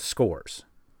Senegal in scores,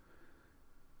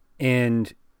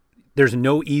 and there's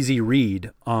no easy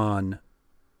read on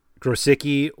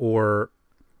Grosicki or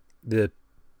the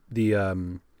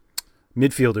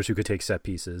midfielders who could take set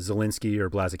pieces, Zielinski or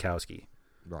Błaszczykowski.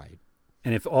 Right.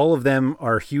 And if all of them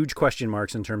are huge question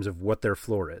marks in terms of what their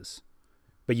floor is,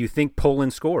 but you think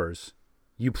Poland scores,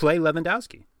 you play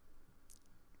Lewandowski.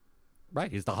 Right.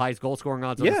 He's the highest goal scoring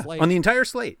odds on the slate. On the entire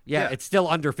slate. Yeah, it's still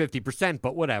under 50%,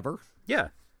 but whatever. Yeah.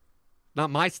 Not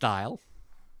my style.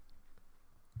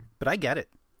 But I get it.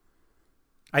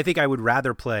 I think I would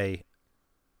rather play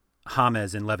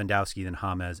James and Lewandowski than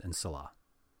James and Salah.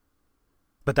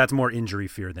 But that's more injury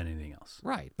fear than anything else.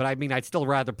 Right. But I mean, I'd still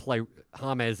rather play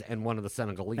James and one of the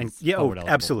Senegalese. And,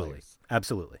 absolutely. Players.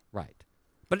 Absolutely. Right.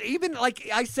 But even, like,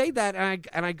 I say that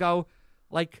and I go,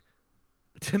 like,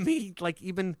 to me, like,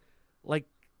 even, like,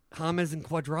 James and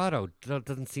Cuadrado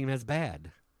doesn't seem as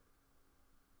bad.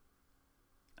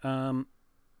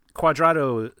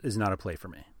 Cuadrado is not a play for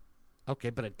me. Okay,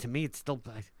 but to me, it's still,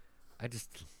 I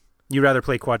just... You rather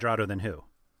play Cuadrado than who?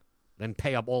 Then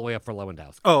pay up all the way up for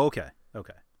Lewandowski. Oh, okay.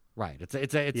 Right.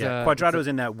 Cuadrado's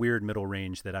in that weird middle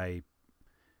range that I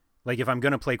like. If I'm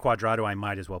going to play Cuadrado, I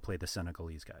might as well play the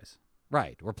Senegalese guys.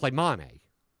 Right. Or play Mane.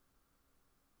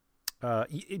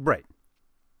 Right.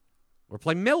 Or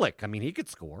play Milik. I mean, he could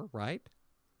score, right?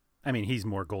 I mean, he's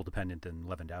more goal dependent than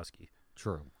Lewandowski.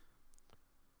 True.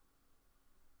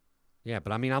 Yeah,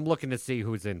 but I mean, I'm looking to see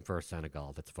who's in for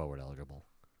Senegal that's forward eligible.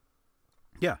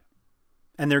 Yeah.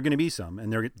 And there are going to be some,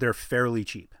 and they're fairly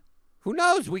cheap. Who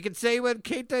knows? We could say when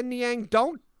Keita and Niang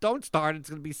don't start, it's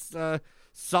going to be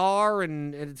Sarr,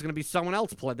 and it's going to be someone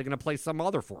else play. They're going to play some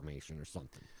other formation or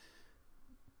something.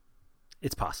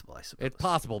 It's possible, I suppose. It's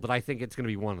possible, but I think it's going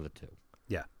to be one of the two.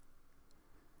 Yeah.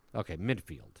 Okay,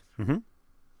 midfield. Mm-hmm.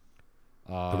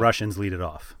 The Russians lead it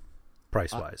off,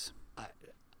 price-wise.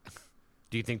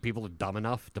 Do you think people are dumb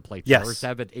enough to play Yes.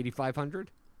 Cheryshev at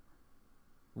 8,500?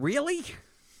 Really?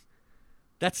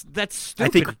 That's stupid. I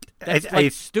think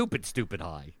That's stupid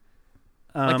high.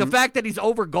 Like the fact that he's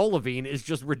over Golovin is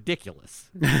just ridiculous,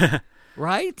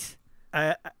 right?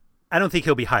 I don't think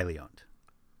he'll be highly owned.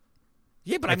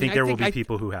 Yeah, but I think there will be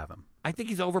people who have him. I think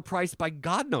he's overpriced by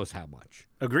God knows how much.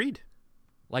 Agreed.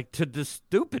 Like to the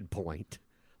stupid point.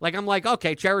 Like I'm like,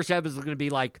 okay, Cheryshev is going to be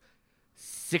like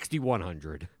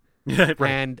 6,100, Right.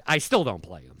 and I still don't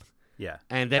play him. Yeah,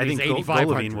 And then I he's think 8,500.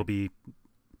 Golovin will be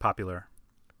popular.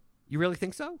 You really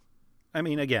think so? I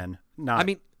mean, again, not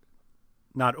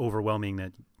overwhelming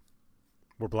that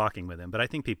we're blocking with him, but I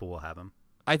think people will have him.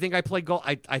 I think I play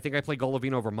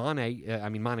Golovin over Mane. I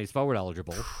mean, Mane's forward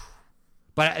eligible,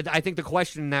 but I think the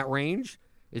question in that range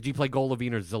is: do you play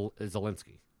Golovin or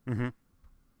Zielinski? Mm-hmm.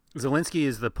 Zielinski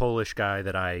is the Polish guy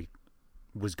that I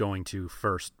was going to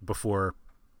first before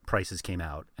prices came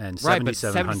out, and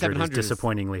 7,700 is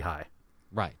disappointingly high.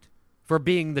 Right, for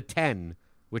being the 10,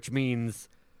 which means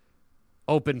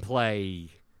open play,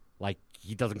 like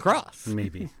he doesn't cross.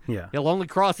 Maybe, yeah. He'll only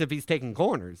cross if he's taking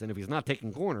corners, and if he's not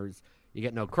taking corners, you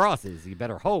get no crosses. You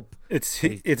better hope. It's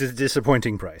a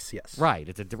disappointing price, yes. Right,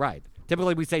 right.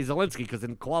 Typically, we say Zielinski because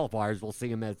in qualifiers we'll see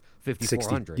him as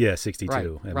 5,400. Yeah,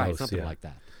 62. Right, something like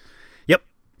that. Yep.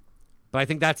 But I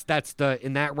think that's the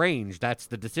in that range. That's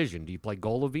the decision. Do you play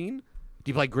Golovin? Do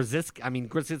you play Grosicki? I mean,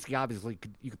 Grosicki obviously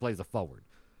you could play as a forward.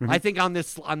 Mm-hmm. I think on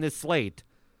this slate,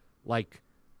 like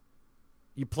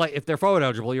you play if they're forward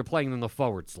eligible, you're playing in the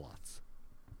forward slots.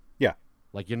 Yeah.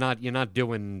 Like you're not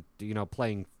doing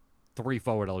playing 3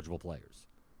 forward eligible players.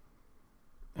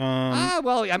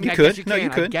 Well, I mean, I guess you can. No, you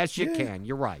could. I guess you can.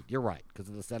 You're right because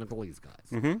of the Senegalese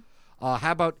guys. Mm-hmm.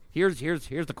 How about here's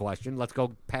the question. Let's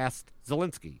go past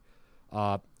Zielinski.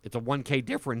 It's a 1K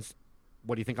difference.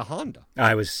 What do you think of Honda?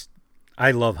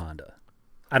 I love Honda.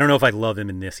 I don't know if I love him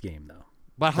in this game though.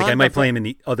 But Like I might play him in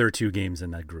the other 2 games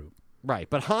in that group. Right,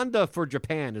 but Honda for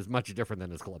Japan is much different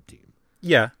than his club team.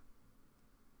 Yeah,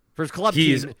 For his club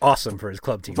he's team, awesome for his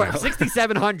club team. for though.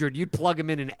 6,700, you'd plug him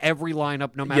in every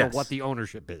lineup, no matter Yes. what the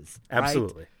ownership is. right?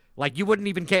 Absolutely. Like you wouldn't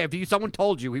even care if someone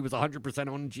told you he was 100%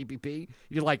 owned in GPP.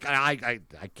 You're like, I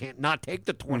can't not take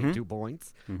the 22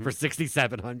 points for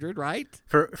 6,700, right?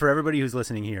 For everybody who's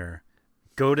listening here,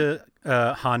 go to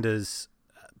Honda's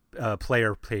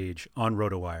player page on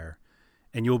RotoWire,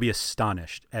 and you'll be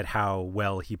astonished at how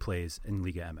well he plays in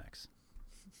Liga MX.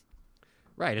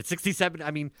 Right, at 67.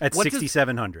 I mean, At what's his-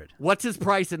 6,700, What's his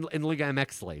price in Liga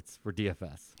MX slates for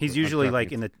DFS? he's On usually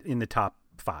DraftKings? like in the top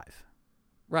 5.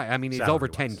 Right, I mean, he's over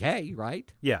salary-wise. 10K,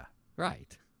 right? Yeah,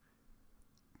 Right.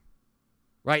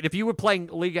 Right, if you were playing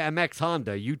Liga MX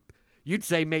Honda, you'd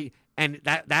say, and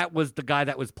that was the guy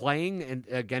that was playing and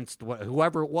against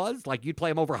whoever it was, like you'd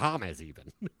play him over James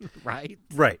even, right?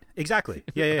 right, exactly.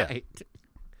 Yeah. Right.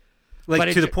 Like But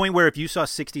to it the ju- point where if you saw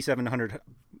 6,700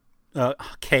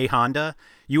 K Honda,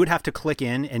 you would have to click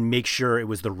in and make sure it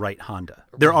was the right Honda.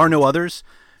 There are no others,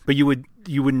 but you would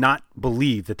not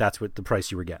believe that that's what the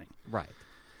price you were getting. Right.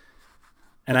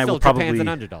 And But I still, will probably Japan's an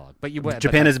underdog, but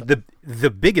Japan is the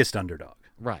biggest underdog,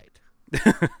 right,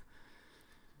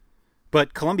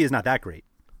 but Colombia is not that great.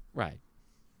 right.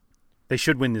 They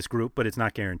should win this group, but it's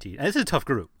not guaranteed. And this is a tough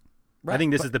group. I Right,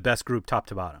 think this but- is the best group, top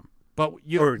to bottom, But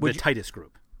or the tightest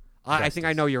group. I think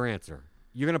I know your answer.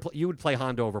 You would play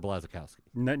Honda over Blazikowski.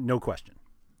 No question.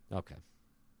 Okay.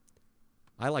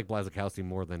 I like Blazikowski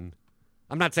more than.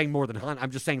 I'm not saying more than Honda.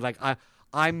 I'm just saying like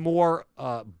I'm more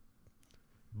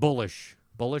bullish.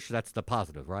 Bullish. That's the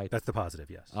positive, right? That's the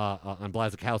positive, yes. On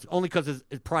Blazikowski, only because his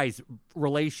price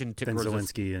relation to Then Grzyz-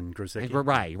 Zelensky and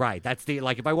Grosicki. Right. That's the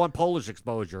like if I want Polish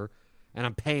exposure and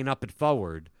I'm paying up at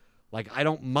forward, like I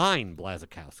don't mind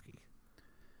Blazikowski.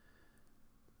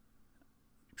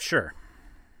 Sure.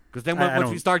 Because then I once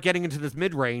don't- we start getting into this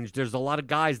mid range, there's a lot of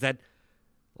guys that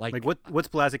Like what's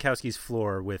Blazikowski's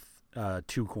floor with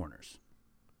 2 corners?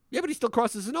 Yeah, but he still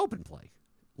crosses an open play.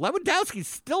 Lewandowski's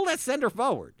still that center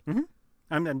forward.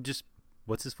 I'm just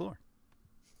what's his floor?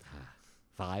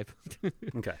 5.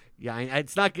 Okay. Yeah,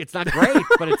 it's not great,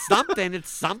 but it's something. It's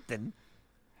something.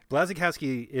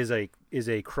 Blazikowski is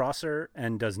a crosser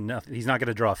and does nothing. He's not going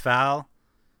to draw a foul.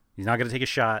 He's not going to take a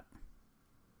shot.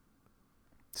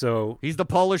 So He's the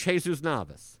Polish Jesus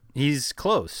Navas. he's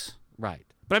close. Right.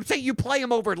 But I'm saying you play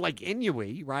him over like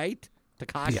Inui, right?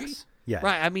 Takashi? Yes. Yeah.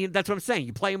 Right. I mean, that's what I'm saying.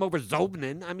 You play him over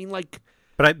Zobnin. I mean, like,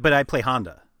 But I play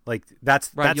Honda. Like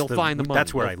that's Right, that's you'll find the money.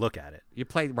 That's where You'll- I look at it. you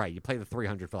play the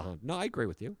 300 for Honda. No, I agree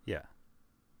with you. Yeah.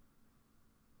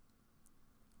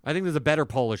 I think there's a better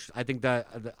Polish. I think I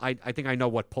think I know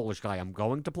what Polish guy I'm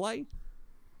going to play.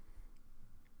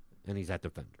 And he's at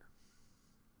defender.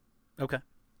 Okay.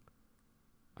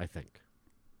 I think.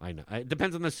 I know. It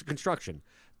depends on the construction.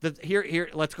 Here.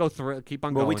 Let's go through. Keep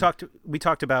on Well, going. we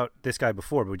talked about this guy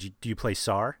before, but do you play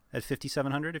Sar at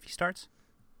 5,700 if he starts,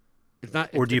 It's not,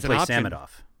 or do you it's an play option. Samedov?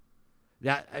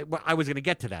 Yeah, I was going to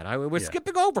get to that. We're Yeah.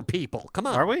 skipping over people. Come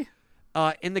on. Are we?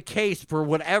 In the case for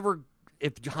whatever,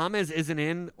 if James isn't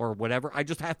in or whatever, I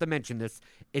just have to mention this.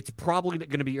 It's probably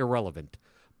going to be irrelevant.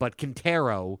 But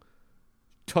Quintero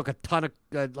took a ton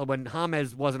of when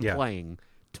James wasn't Yeah. playing.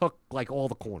 Took like all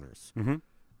the corners. Mm-hmm.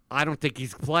 I don't think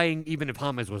he's playing even if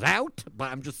James was out.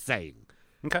 But I'm just saying.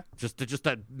 Okay. Just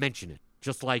to mention it.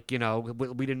 Just like,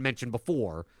 we didn't mention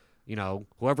before,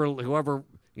 whoever,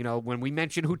 when we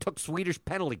mentioned who took Swedish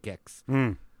penalty kicks,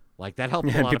 like that helped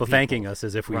a Yeah, lot people of thanking us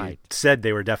as if we Right. said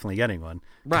they were definitely getting one.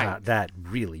 Right. God, that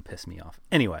really pissed me off.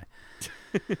 Anyway.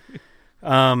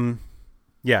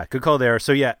 Yeah, good call there.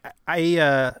 So yeah,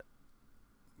 I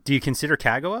do you consider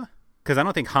Kagawa? Because I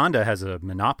don't think Honda has a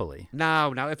monopoly.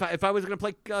 No. If I was going to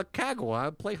play Kagawa,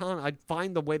 I'd play Han. I'd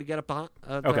find the way to get up to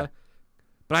Okay.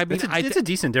 But I mean, It's a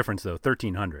decent difference though,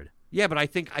 1,300. yeah, but I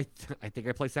think I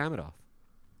play Samedov.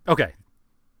 Okay.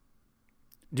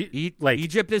 Like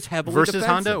Egypt is heavily versus defensive.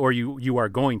 Honda, or you are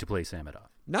going to play Samedov?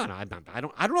 No, I'm not. I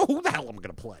don't know who the hell I'm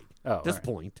going to play at this all right.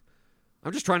 point.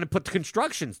 I'm just trying to put the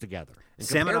constructions together. And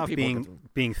compare Samedov people against them.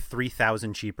 being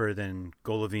 3,000 cheaper than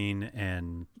Golovin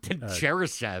and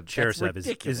Cheryshev. That's Cheryshev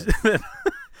ridiculous. is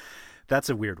that's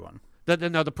a weird one. The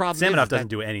problem Samedov is doesn't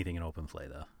do anything in open play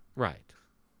though. Right.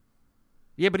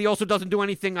 Yeah, but he also doesn't do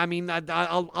anything. I mean,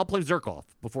 I'll play Zirkov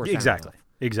before Samedov.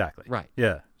 Exactly. Right.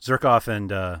 Yeah, Zirkov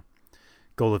and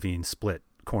Golovin split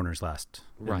corners last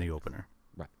in Right. the opener.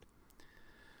 Right.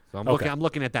 So Okay. I'm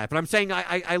looking at that, but I'm saying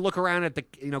I look around at the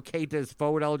Keita is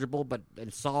forward eligible, but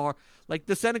and Sarr like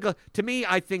the Senegal. To me,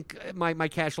 I think my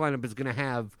cash lineup is going to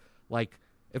have like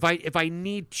if I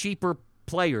need cheaper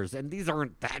players, and these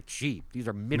aren't that cheap. These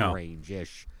are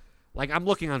mid-range-ish. Like, I'm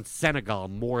looking on Senegal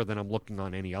more than I'm looking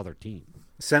on any other team.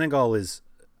 Senegal is,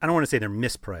 I don't want to say they're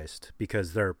mispriced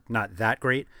because they're not that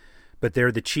great, but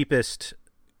they're the cheapest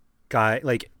guy.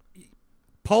 Like,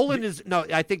 Poland is, no,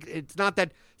 I think it's not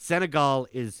that Senegal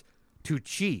is too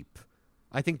cheap.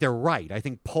 I think they're right. I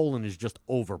think Poland is just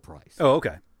overpriced. Oh,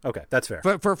 okay. Okay, that's fair.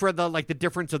 For the like the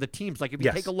difference of the teams. Like if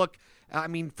you take a look, I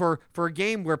mean, for a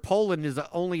game where Poland is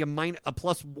only a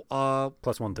plus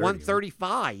 130,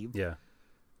 135. Yeah.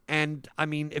 And I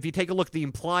mean, if you take a look at the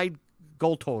implied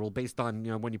goal total based on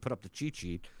when you put up the cheat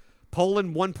sheet,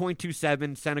 Poland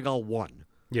 1.27, Senegal 1.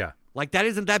 Yeah. Like that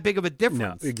isn't that big of a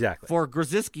difference. No, exactly. For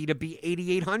Grzycki to be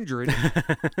 8,800,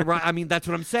 right? I mean, that's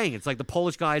what I'm saying. It's like the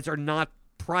Polish guys are not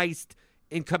priced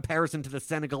in comparison to the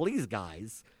Senegalese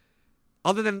guys.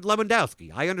 Other than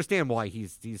Lewandowski, I understand why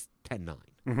he's 10-9.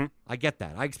 Mm-hmm. I get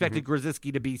that. I expected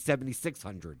Grzycki to be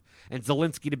 7,600 and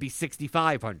Zielinski to be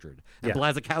 6,500 and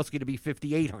Błaszczykowski to be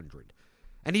 5,800.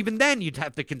 And even then, you'd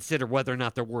have to consider whether or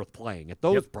not they're worth playing at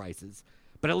those prices.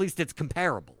 But at least it's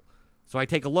comparable. So I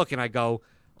take a look and I go,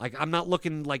 like, I'm not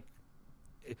looking like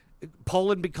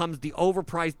Poland becomes the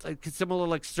overpriced, similar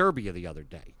like Serbia the other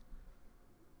day,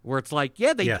 where it's like,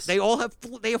 they all have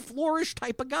flourish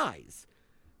type of guys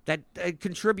that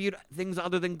contribute things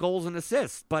other than goals and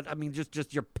assists. But, I mean,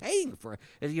 just you're paying for it.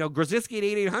 Grzycki at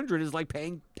 8,800 is like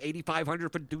paying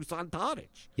 8,500 for Dusan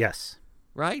Tadic. Yes.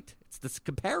 Right? It's this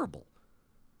comparable.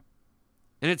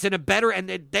 And it's in a better, and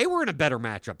they were in a better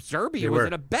matchup. Serbia was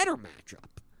in a better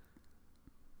matchup.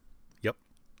 Yep.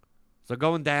 So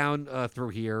going down through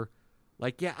here,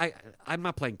 like, I'm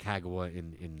not playing Kagawa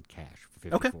in cash for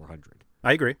 5,400. Okay.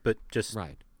 I agree, but just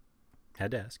had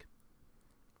to ask.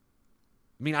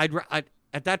 I mean, I'd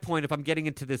at that point, if I'm getting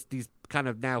into these kind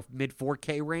of now mid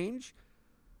 4K range,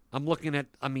 I'm looking at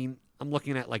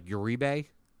like Uribe.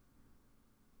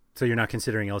 So you're not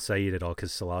considering El Said at all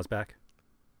because Salah's back?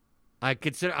 I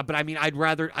consider, but I mean, I'd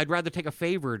rather take a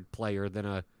favored player than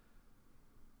a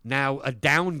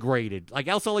downgraded. Like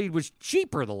El Said was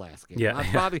cheaper the last game.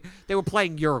 Yeah, they were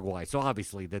playing Uruguay, so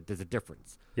obviously there's a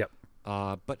difference. Yep.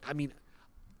 But I mean,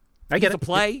 I get it.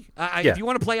 Play. If you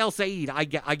want to play El Said, I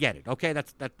get it. Okay,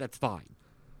 that's fine.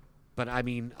 But I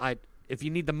mean, if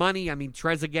you need the money, I mean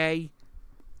Trezeguet.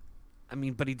 I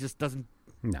mean, but he just doesn't.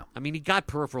 No. I mean, he got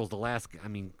peripherals the last. I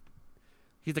mean,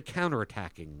 he's a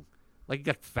counterattacking. Like he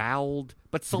got fouled,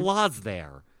 but Salah's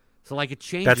there, so like it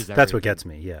changes. That's what gets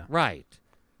me. Yeah. Right.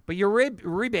 But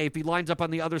Uribe, if he lines up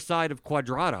on the other side of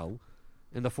Cuadrado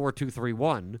in the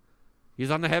 4-2-3-1.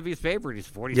 He's on the heaviest favorite. He's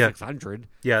 4,600.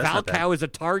 Yeah, Falcao is a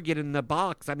target in the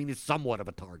box. I mean, he's somewhat of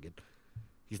a target.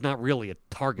 He's not really a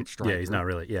target striker. Yeah, he's not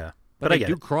really. Yeah, but I do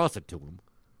get cross it to him.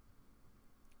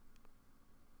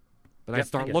 But I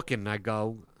start looking, and I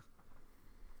go,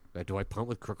 do I punt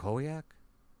with Krakowiak?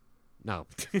 No.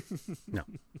 No.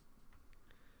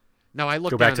 No, I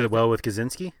look. Go back to the well with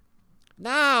Kaczynski?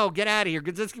 No, get out of here.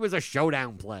 Kaczynski was a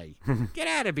showdown play. Get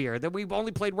out of here. Then we've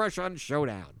only played Russia on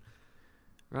showdown.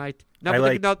 Right? No,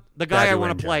 the guy I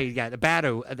want to play, the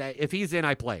Badu, if he's in,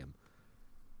 I play him.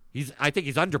 I think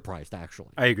he's underpriced,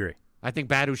 actually. I agree. I think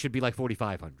Badu should be like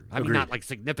 4,500. I mean, not like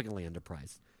significantly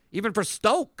underpriced. Even for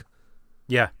Stoke.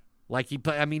 Yeah. Like he'll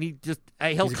come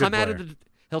out of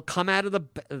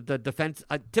the defense.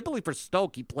 Typically for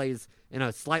Stoke, he plays in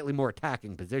a slightly more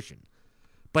attacking position.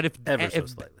 But if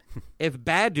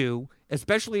Badu,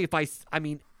 especially if I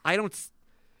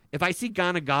see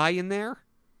Ghana Guy in there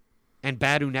and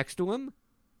Badu next to him,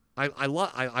 I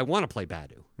want to play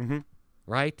Badu. Mm-hmm.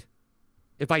 Right?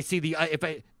 If I see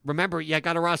remember, you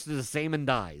got to roster the same and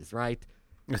dies, right?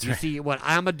 That's you right. see what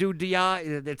Amadou Dia,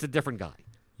 it's a different guy.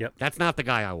 Yep. That's not the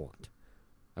guy I want.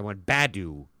 I want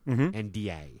Badu and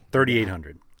Dia.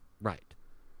 3,800. Right.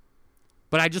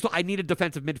 But I need a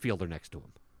defensive midfielder next to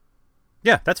him.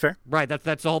 Yeah, that's fair. Right.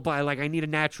 That's the whole point. Like I need a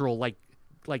natural like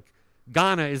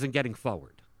Ghana isn't getting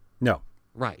forward. No.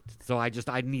 Right. So I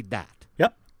need that.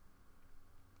 Yep.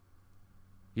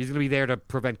 He's going to be there to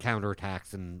prevent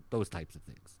counterattacks and those types of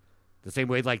things. The same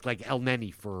way like El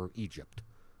Neni for Egypt.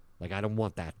 Like I don't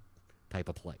want that type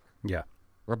of player. Yeah.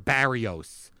 Or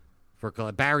Barrios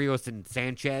and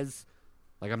Sanchez.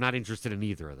 Like I'm not interested in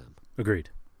either of them.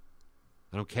 Agreed.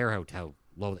 I don't care how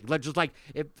low. Just like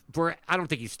I don't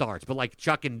think he starts, but like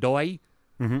Chuck and Doy,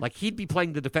 like he'd be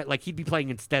playing the defense. Like he'd be playing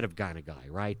instead of Ghana Guy,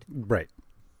 right? Right.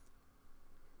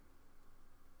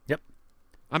 Yep.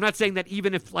 I'm not saying that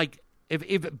even if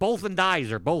both and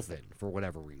dies are both in for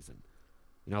whatever reason,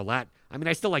 I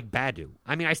still like Badu.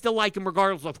 I mean, I still like him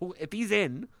regardless of who. If he's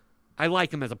in, I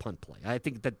like him as a punt play. I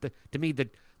think that to me the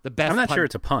best. I'm not sure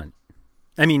it's a punt.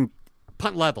 I mean,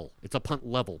 punt level. It's a punt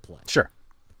level play. Sure.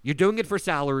 You're doing it for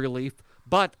salary relief,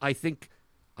 but I think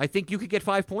you could get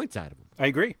 5 points out of him. I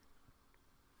agree.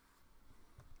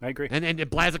 And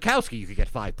Blazikowski, you could get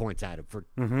 5 points out of for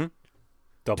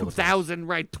Double 2,000,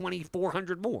 right?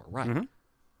 2,400 more, right? Mm-hmm.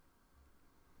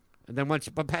 And then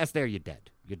but past there, you're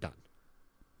dead. You're done.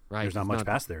 Right? There's not much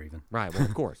past there even. Right. Well,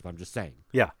 of course, but I'm just saying.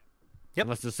 Yeah. Yep.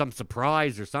 Unless there's some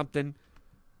surprise or something.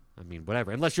 I mean,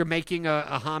 whatever. Unless you're making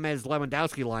a James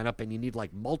Lewandowski lineup and you need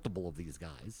like multiple of these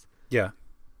guys. Yeah.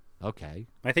 Okay.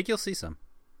 I think you'll see some.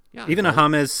 Yeah. Even a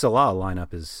James Salah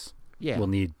lineup will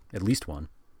need at least one.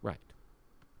 Right.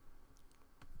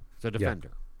 So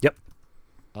defender. Yep.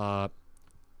 I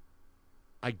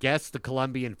guess the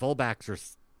Colombian fullbacks are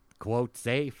quote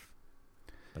safe,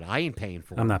 but I ain't paying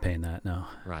for it. I'm not paying that. No.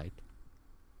 Right.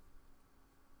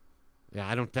 Yeah,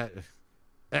 I don't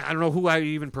know who I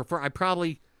even prefer.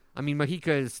 Mojica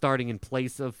is starting in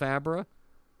place of Fabra.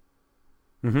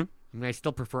 Mm-hmm. I mean, I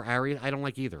still prefer Arias. I don't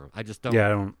like either. I just don't.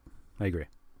 Yeah, I agree.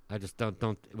 I just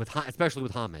don't especially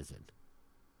with James in.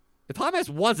 If James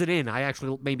wasn't in, I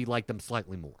actually maybe like them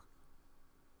slightly more.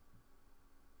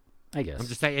 I guess. I'm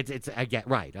just saying I get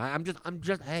right. I'm just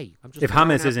if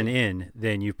James isn't in,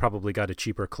 then you've probably got a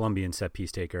cheaper Colombian set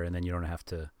piece taker, and then you don't have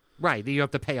to. Right, you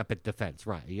have to pay up at defense.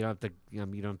 Right, you don't have to. You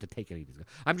don't have to take any of these guys.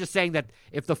 I'm just saying that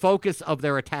if the focus of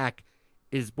their attack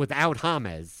is without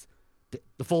James,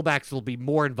 the fullbacks will be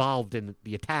more involved in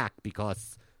the attack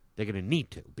because they're going to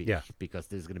need to be. Yeah. Because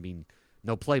there's going to be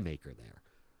no playmaker there.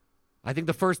 I think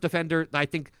the first defender. I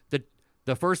think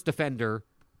the first defender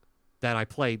that I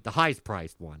played, the highest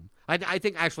priced one. I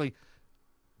think actually,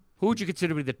 who would you consider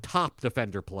to be the top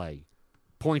defender play,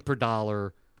 point per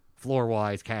dollar, floor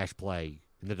wise, cash play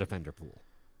in the defender pool?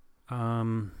 I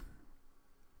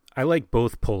like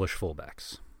both Polish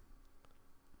fullbacks.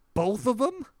 Both of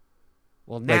them?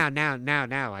 Well, now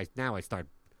I start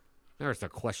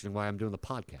questioning why I'm doing the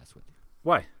podcast with you.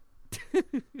 Why?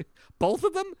 Both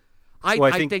of them?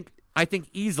 I think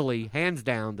easily, hands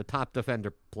down, the top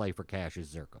defender play for cash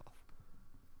is Zirkov.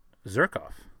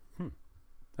 Zirkov.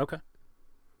 Okay.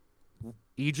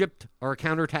 Egypt are a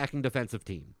counterattacking defensive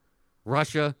team.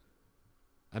 Russia,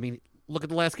 I mean, look at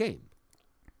the last game.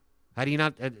 How do you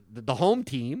not... the home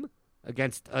team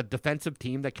against a defensive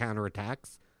team that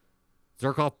counterattacks,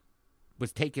 Zirkov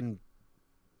was taking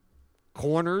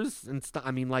corners and stuff. I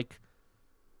mean, like,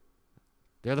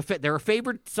 they're a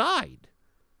favored side.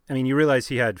 I mean, you realize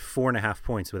he had 4.5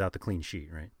 points without the clean sheet,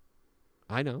 right?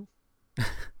 I know.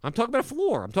 I'm talking about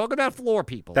floor. I'm talking about floor,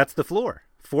 people. That's the floor.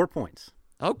 4 points.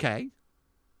 Okay.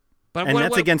 But and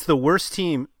that's against the worst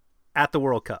team at the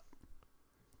World Cup.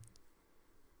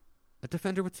 A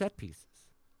defender with set pieces.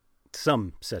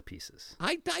 Some set pieces.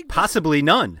 I possibly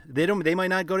none. They might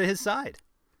not go to his side.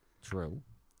 True.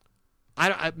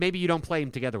 Maybe you don't play him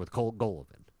together with Golovin.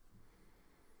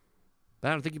 But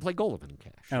I don't think you play Golovin in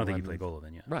cash. I don't think you play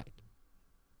Golovin yet. Right.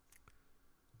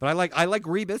 But I like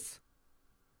Rebus.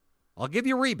 I'll give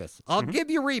you Rebus.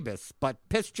 But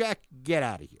Piszczek, get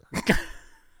out of here.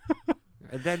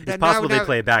 It's possible they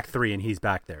play a back three and he's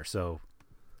back there, so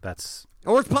that's...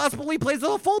 Or it's possible he plays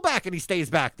a fullback and he stays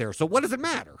back there, so what does it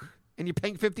matter? And you're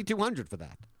paying $5,200 for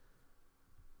that.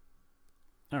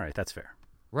 All right, that's fair.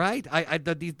 Right?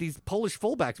 These Polish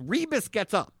fullbacks, Rebus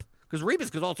gets up. Because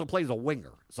Rebus also plays a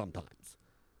winger sometimes.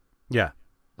 Yeah.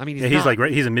 I mean, he's a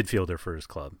midfielder for his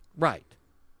club. Right.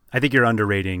 I think you're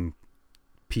underrating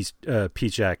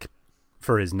Piszczek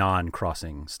for his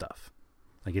non-crossing stuff.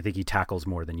 Like, I think he tackles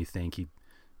more than you think. He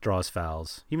draws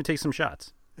fouls. He even takes some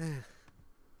shots.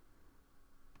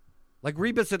 Like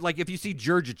Rebus said, like if you see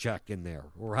Jurjacek in there,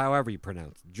 or however you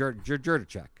pronounce it,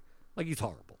 Jurjacek, like he's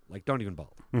horrible. Like, don't even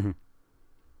bother. Mm-hmm.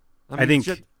 I think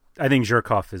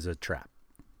Zirkov is a trap.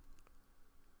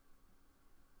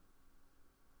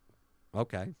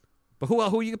 Okay. But who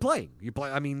are you playing?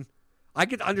 I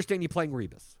could understand you playing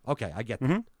Rebus. Okay, I get that.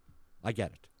 Mm-hmm. I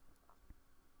get it.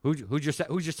 Who's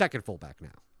your second fullback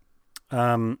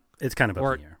now? It's kind of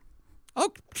up in the air.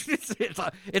 Oh,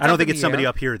 I don't think it's somebody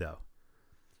up here, though.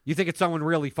 You think it's someone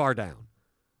really far down?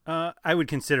 I would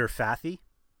consider Fathi.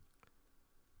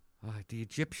 The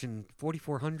Egyptian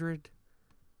 4,400.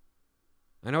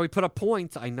 I know he put up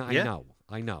points. I know.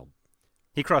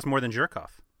 He crossed more than Zirkov.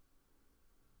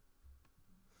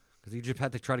 Because Egypt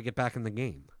had to try to get back in the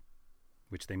game.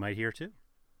 Which they might hear, too.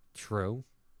 True.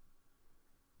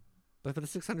 But for the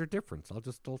 600 difference,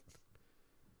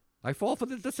 I fall for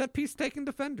the set piece taking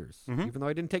defenders, even though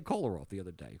I didn't take Kolarov the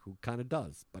other day, who kind of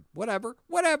does. But whatever.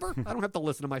 I don't have to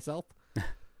listen to myself.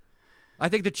 I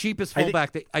think the cheapest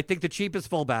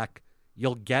fullback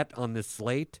you'll get on this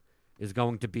slate is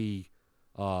going to be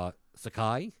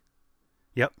Sakai.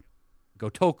 Yep.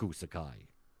 Gotoku Sakai.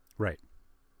 Right.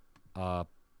 But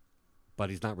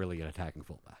he's not really an attacking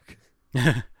fullback.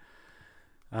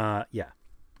 Yeah.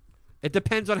 It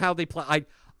depends on how they play.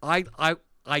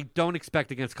 I don't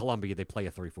expect against Columbia they play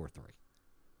a 3-4-3.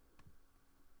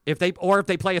 If they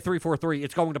play a 3-4-3,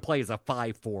 it's going to play as a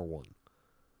 5-4-1.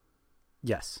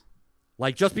 Yes.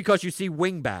 Like, just because you see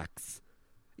wing backs,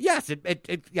 yes,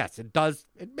 it does.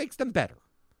 It makes them better.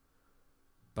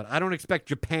 But I don't expect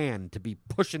Japan to be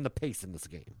pushing the pace in this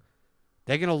game.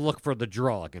 They're going to look for the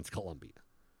draw against Columbia.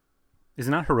 Is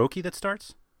it not Hiroki that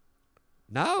starts?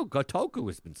 No, Gotoku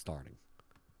has been starting.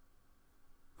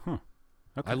 Okay.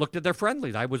 I looked at their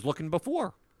friendlies. I was looking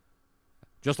before.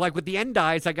 Just like with the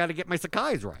Endais, I got to get my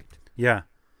Sakais right. Yeah.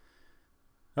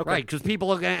 Okay. Right, because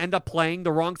people are going to end up playing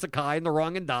the wrong Sakai and the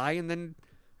wrong Endai, and then.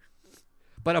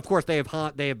 But of course, they have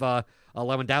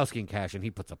Lewandowski in cash, and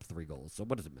he puts up 3 goals. So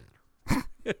what does it matter?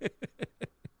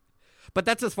 But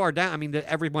that's as far down. I mean,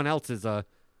 everyone else is a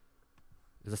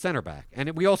center back, and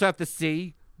we also have to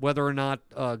see whether or not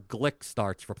Glick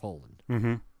starts for Poland.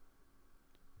 Mm-hmm.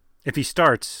 If he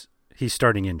starts, he's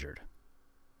starting injured.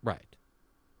 Right.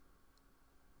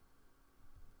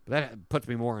 But that puts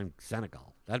me more on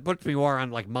Senegal. That puts me more on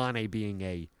like Mane being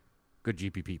a good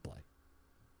GPP play.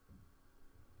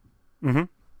 Mm-hmm.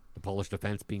 The Polish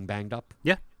defense being banged up.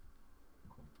 Yeah.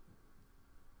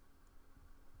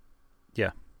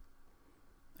 Yeah.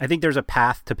 I think there's a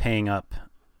path to paying up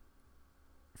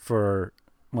for,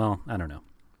 well, I don't know.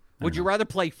 Would you rather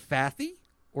play Fathi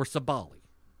or Sabali?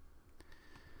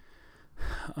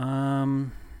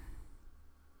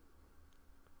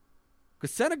 Because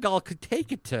Senegal could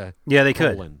take it to they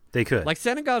Poland. They could. Like,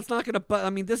 Senegal's not going to. I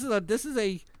mean, this is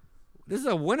a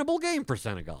winnable game for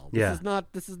Senegal.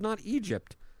 This is not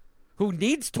Egypt, who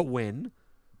needs to win,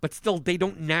 but still they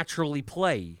don't naturally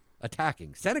play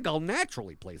attacking. Senegal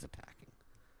naturally plays attacking.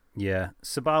 Yeah,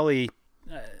 Sabali.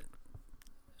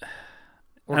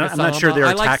 Or I'm not sure they're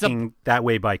I attacking that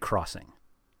way by crossing.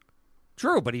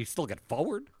 True, but he still get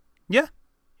forward. Yeah,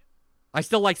 I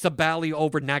still like Sabali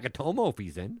over Nagatomo if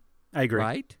he's in. I agree.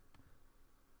 Right?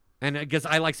 And I guess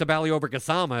I like Sabali over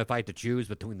Gassama if I had to choose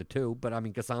between the two, but I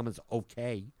mean, Gassama's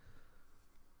okay.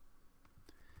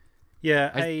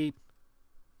 Yeah,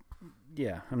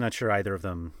 I'm not sure either of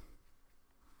them.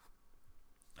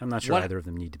 I'm not sure either of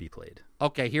them need to be played.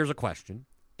 Okay, here's a question.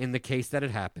 In the case that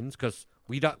it happens, because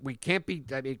we can't be,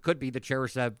 I mean, it could be that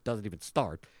Cheryshev doesn't even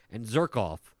start, and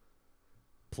Zirkov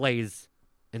plays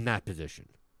in that position.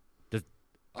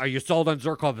 Are you sold on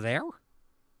Zirkov there?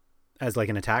 As like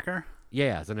an attacker?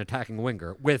 Yeah, as an attacking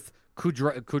winger with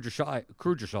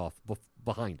Kudryashov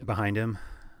behind him. Behind him?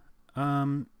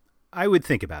 I would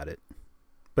think about it,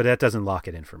 but that doesn't lock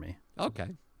it in for me.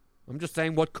 Okay. I'm just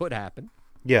saying what could happen.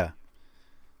 Yeah.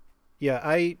 Yeah,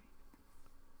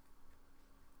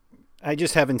 I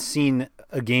just haven't seen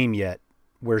a game yet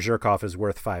where Zhirkov is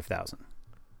worth 5,000.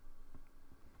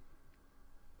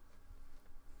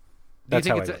 That's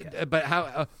how I look at it. But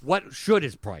how? What should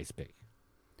his price be?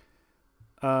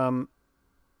 I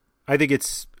think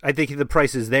the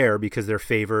price is there because they're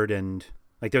favored and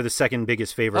like they're the second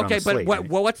biggest favorite on the slate. Okay, but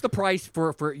what's the price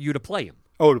for you to play him?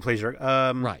 Oh, to play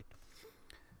Zhirkov? Right.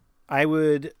 I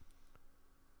would.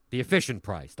 The efficient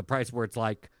price, the price where it's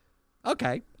like,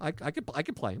 okay, I could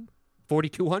play him,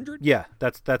 4,200. Yeah,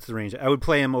 that's the range. I would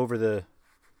play him over the.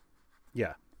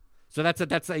 Yeah. So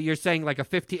that's you're saying like a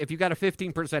 50. If you got a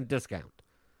 15% discount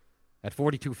at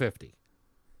 4,250,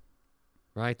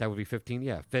 right? That would be 15.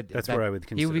 Yeah, that's where I would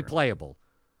consider. He would be playable.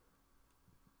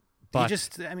 But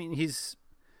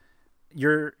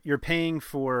you're paying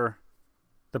for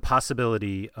the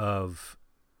possibility of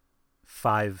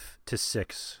 5 to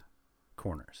 6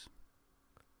 corners.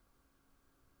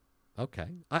 Okay,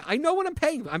 I know what I'm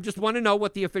paying. I just want to know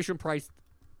what the efficient price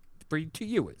to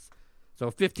you is. So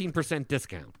a 15%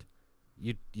 discount,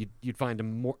 you'd find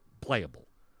him more playable.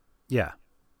 Yeah.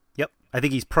 Yep. I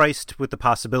think he's priced with the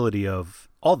possibility of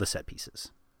all the set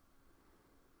pieces.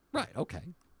 Right.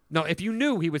 Okay. No, if you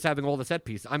knew he was having all the set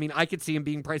pieces, I mean, I could see him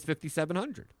being priced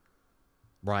 5,700.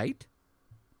 Right.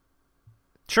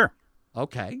 Sure.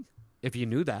 Okay. If you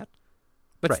knew that.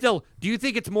 But right. Still, do you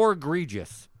think it's more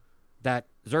egregious that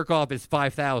Zirkov is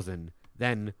 5,000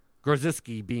 than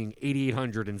Grozicki being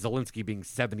 8,800 and Zielinski being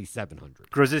 7,700?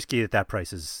 Grozicki at that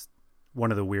price is one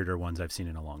of the weirder ones I've seen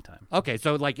in a long time. Okay,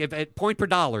 so like if at point per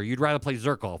dollar, you'd rather play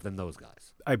Zirkov than those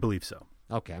guys. I believe so.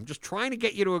 Okay, I'm just trying to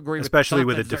get you to agree especially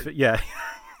with yeah.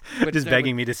 Just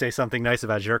begging me to say something nice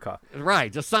about Zhirkov.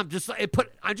 Right,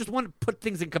 I just want to put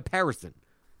things in comparison.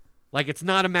 Like it's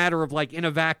not a matter of like in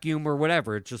a vacuum or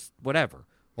whatever. It's just whatever.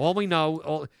 All we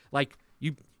know, like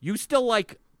you still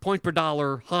like point per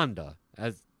dollar Honda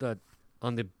as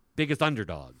on the biggest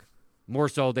underdog, more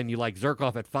so than you like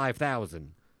Zerkov at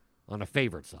 5,000 on a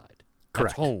favorite side.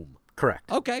 Correct. That's home.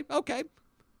 Correct. Okay.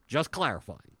 Just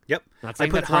clarifying. Yep. Not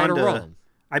saying that's right or wrong.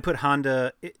 I put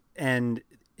Honda, and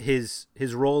his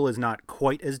role is not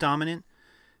quite as dominant,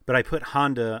 but I put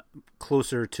Honda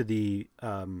closer to the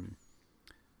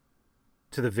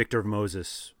Victor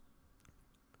Moses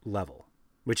level,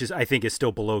 which is I think is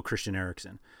still below Christian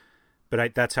Eriksen.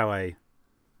 But that's how I.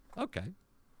 Okay.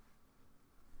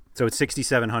 So it's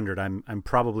 6,700. I'm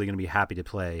probably going to be happy to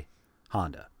play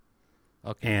Honda.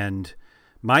 Okay. And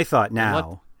my thought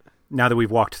now that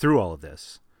we've walked through all of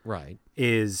this, right,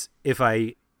 is if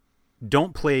I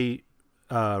don't play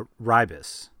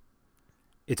Rybis,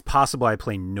 it's possible I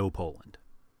play no Poland.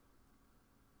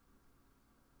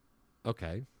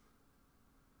 Okay.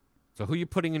 So who are you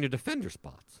putting in your defender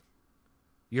spots?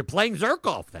 You're playing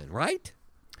Zerkov then, right?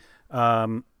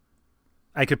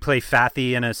 I could play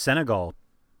Fathy and a Senegal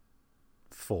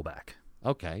fullback.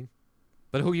 Okay.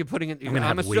 But who are you putting in? I'm going to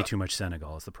have way too much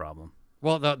Senegal is the problem.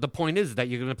 Well, the point is that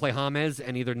you're going to play James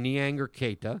and either Niang or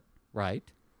Keita, right?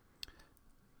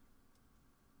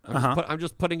 I'm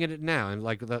just putting it in now. And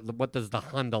like, what does the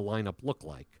Honda lineup look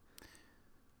like?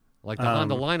 Like the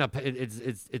Honda lineup,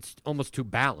 it's almost too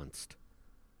balanced.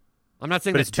 I'm not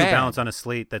saying but that's it's too bad. balanced on a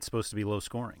slate that's supposed to be low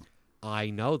scoring. I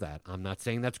know that. I'm not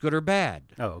saying that's good or bad.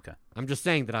 Oh, okay. I'm just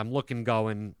saying that I'm looking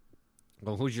going,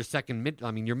 well, who's your second mid?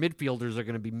 I mean, your midfielders are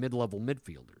going to be mid-level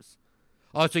midfielders.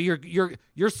 Oh, so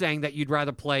you're saying that you'd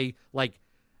rather play like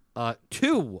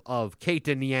two of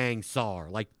Keita, Niang,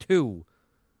 Sarr, like two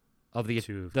of the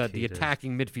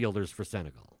attacking midfielders for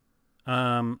Senegal,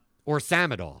 or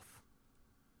Samedov.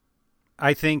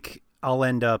 I think I'll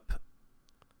end up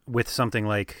with something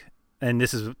like, and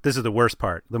this is the worst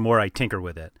part. The more I tinker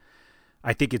with it,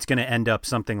 I think it's going to end up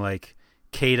something like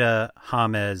Keita,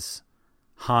 James,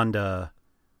 Honda,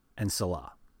 and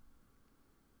Salah.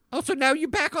 Oh, so now you're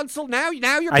back on Salah. Now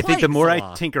you're. I think the more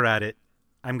Salah. I tinker at it,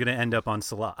 I'm going to end up on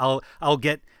Salah.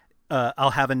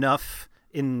 I'll have enough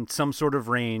in some sort of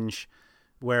range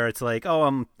where it's like, oh,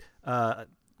 I'm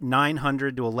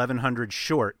 900 to 1,100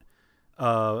 short,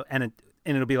 and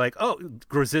it'll be like, oh,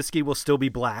 Grosicki will still be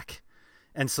black,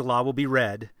 and Salah will be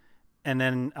red, and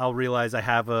then I'll realize I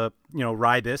have a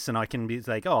Rybis, and I can be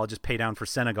like, oh, I'll just pay down for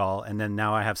Senegal, and then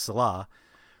now I have Salah,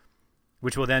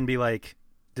 which will then be like,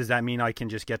 does that mean I can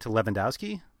just get to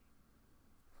Lewandowski?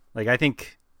 Like, I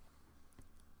think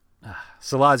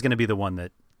Salah is going to be the one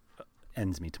that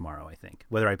ends me tomorrow, I think,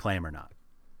 whether I play him or not.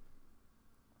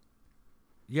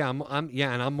 Yeah, and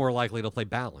I'm more likely to play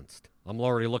balanced. I'm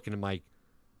already looking at my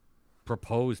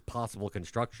proposed possible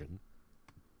construction.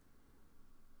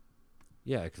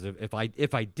 Yeah, because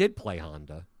if I did play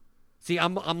Honda, see,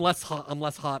 I'm less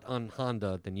hot on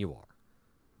Honda than you are.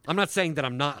 I'm not saying that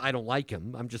I don't like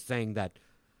him. I'm just saying that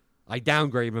I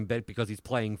downgrade him a bit because he's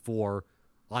playing for,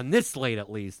 on this slate at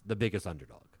least, the biggest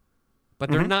underdog.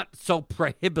 But they're not so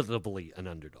prohibitively an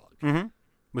underdog. Mm-hmm.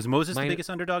 Was Moses the biggest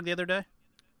underdog the other day?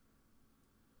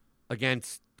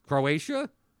 Against Croatia?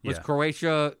 Was Yeah.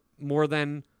 Croatia more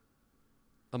than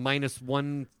a minus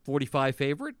 145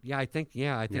 favorite? Yeah, I think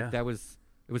that was,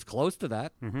 it was close to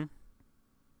that. Mm-hmm.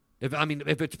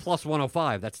 If it's plus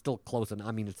 105, that's still close.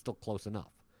 It's still close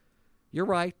enough. You're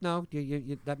right. No,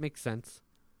 you, that makes sense.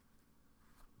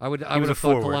 I would have thought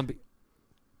forward, Colombia,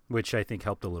 which I think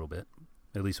helped a little bit,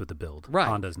 at least with the build. Right,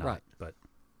 Honda's not, right. But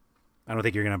I don't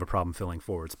think you're going to have a problem filling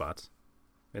forward spots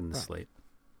in the slate.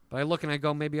 But I look and I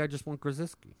go, maybe I just want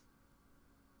Grosicki.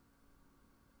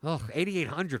 Oh,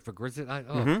 8,800 for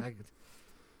Grosicki.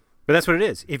 But that's what it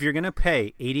is. If you're going to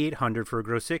pay 8,800 for a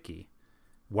Grosicki,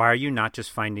 why are you not just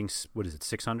finding, what is it,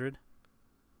 600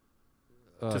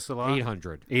 to Salah?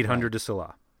 800. 800 right. to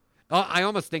Salah. I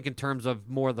almost think in terms of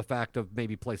more the fact of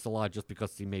maybe play Salah just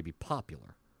because he may be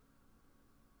popular.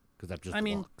 Because that just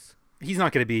works. He's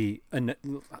not going to be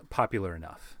popular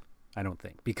enough, I don't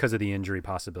think, because of the injury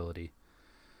possibility.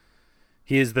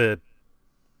 He is the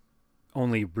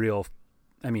only real,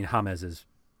 James is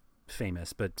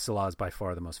famous, but Salah is by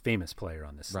far the most famous player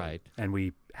on this slate. Right. And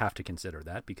we have to consider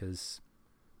that because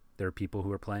there are people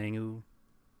who are playing who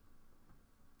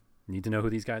need to know who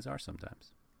these guys are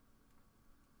sometimes.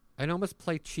 I'd almost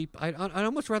play cheap. I'd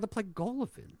almost rather play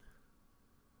Golovin.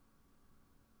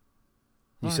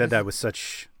 You said that with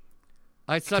such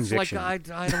conviction. I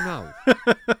don't know.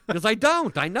 Because I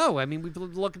don't. I know. We've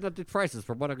been looking at the prices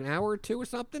for, an hour or two or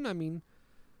something?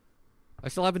 I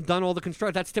still haven't done all the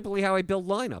construction. That's typically how I build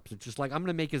lineups. It's just like I'm going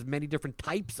to make as many different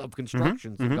types of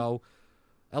constructions and go,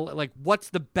 like, what's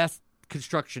the best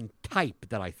construction type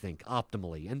that I think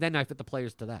optimally? And then I fit the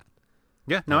players to that.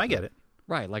 Yeah, no, I get it.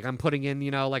 Right, like I'm putting in,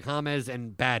 like James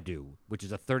and Badu, which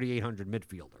is a 3,800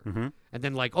 midfielder. Mm-hmm. And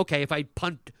then, like, okay, if I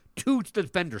punt 2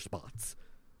 defender spots,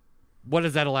 what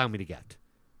does that allow me to get?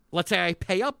 Let's say I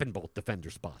pay up in both defender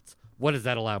spots. What does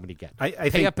that allow me to get? I pay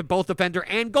think, up in both defender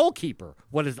and goalkeeper.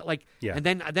 What is it like? Yeah. And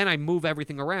then I move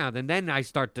everything around, and then I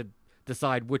start to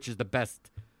decide which is the best,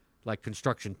 like,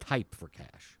 construction type for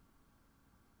cash.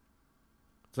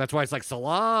 So that's why it's like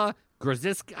Salah,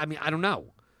 Grzyska. I mean, I don't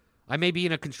know. I may be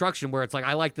in a construction where it's like,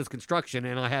 I like this construction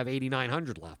and I have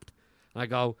 8,900 left. And I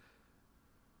go,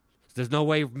 there's no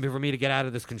way for me to get out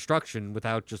of this construction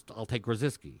without I'll take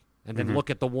Grzyska. And then look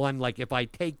at the one, like, if I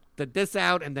take this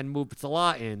out and then move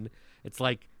Salah in, it's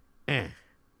like,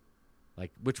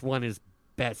 Like, which one is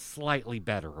slightly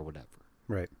better or whatever.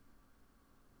 Right.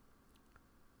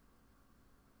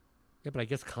 Yeah, but I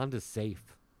guess Honda's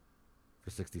safe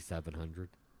for 6,700,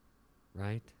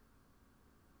 right?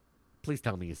 Please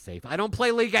tell me he's safe. I don't play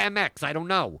Liga MX. I don't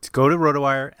know. Let's go to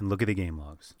RotoWire and look at the game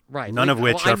logs. Right. None of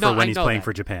which are for when he's playing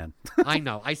for Japan. I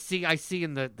know. I see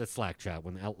in the Slack chat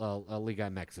when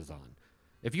Liga MX is on.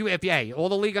 If all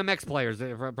the Liga MX players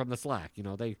from the Slack,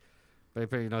 they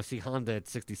see Honda at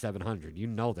 6,700.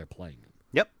 They're playing him.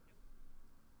 Yep.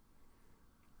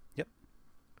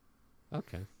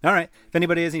 Okay. All right. If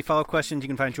anybody has any follow-up questions, you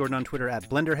can find Jordan on Twitter at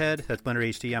BlenderHead. That's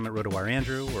BlenderHD. I'm at RotoWire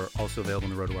Andrew. We're also available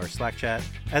in the RotoWire Slack chat.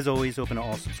 As always, open to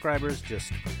all subscribers.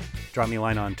 Just drop me a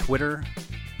line on Twitter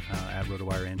at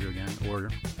RotoWire Andrew again, or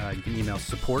you can email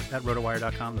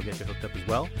support@rotowire.com. They'll get you hooked up as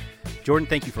well. Jordan,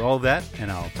 thank you for all of that, and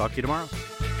I'll talk to you tomorrow.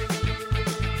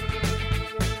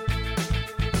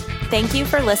 Thank you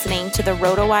for listening to the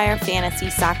RotoWire Fantasy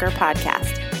Soccer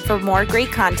Podcast. For more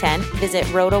great content, visit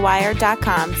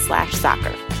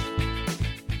rotowire.com/soccer.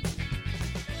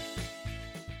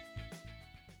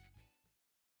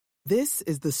 This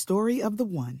is the story of the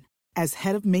one. As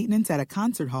head of maintenance at a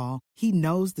concert hall, he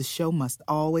knows the show must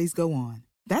always go on.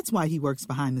 That's why he works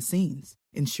behind the scenes,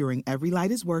 ensuring every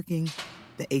light is working,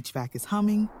 the HVAC is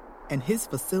humming, and his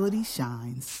facility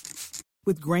shines.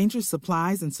 With Grainger's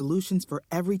supplies and solutions for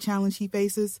every challenge he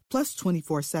faces, plus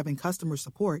 24/7 customer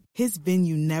support, his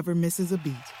venue never misses a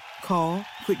beat. Call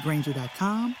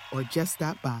quickgrainger.com or just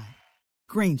stop by.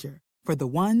 Grainger, for the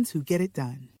ones who get it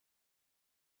done.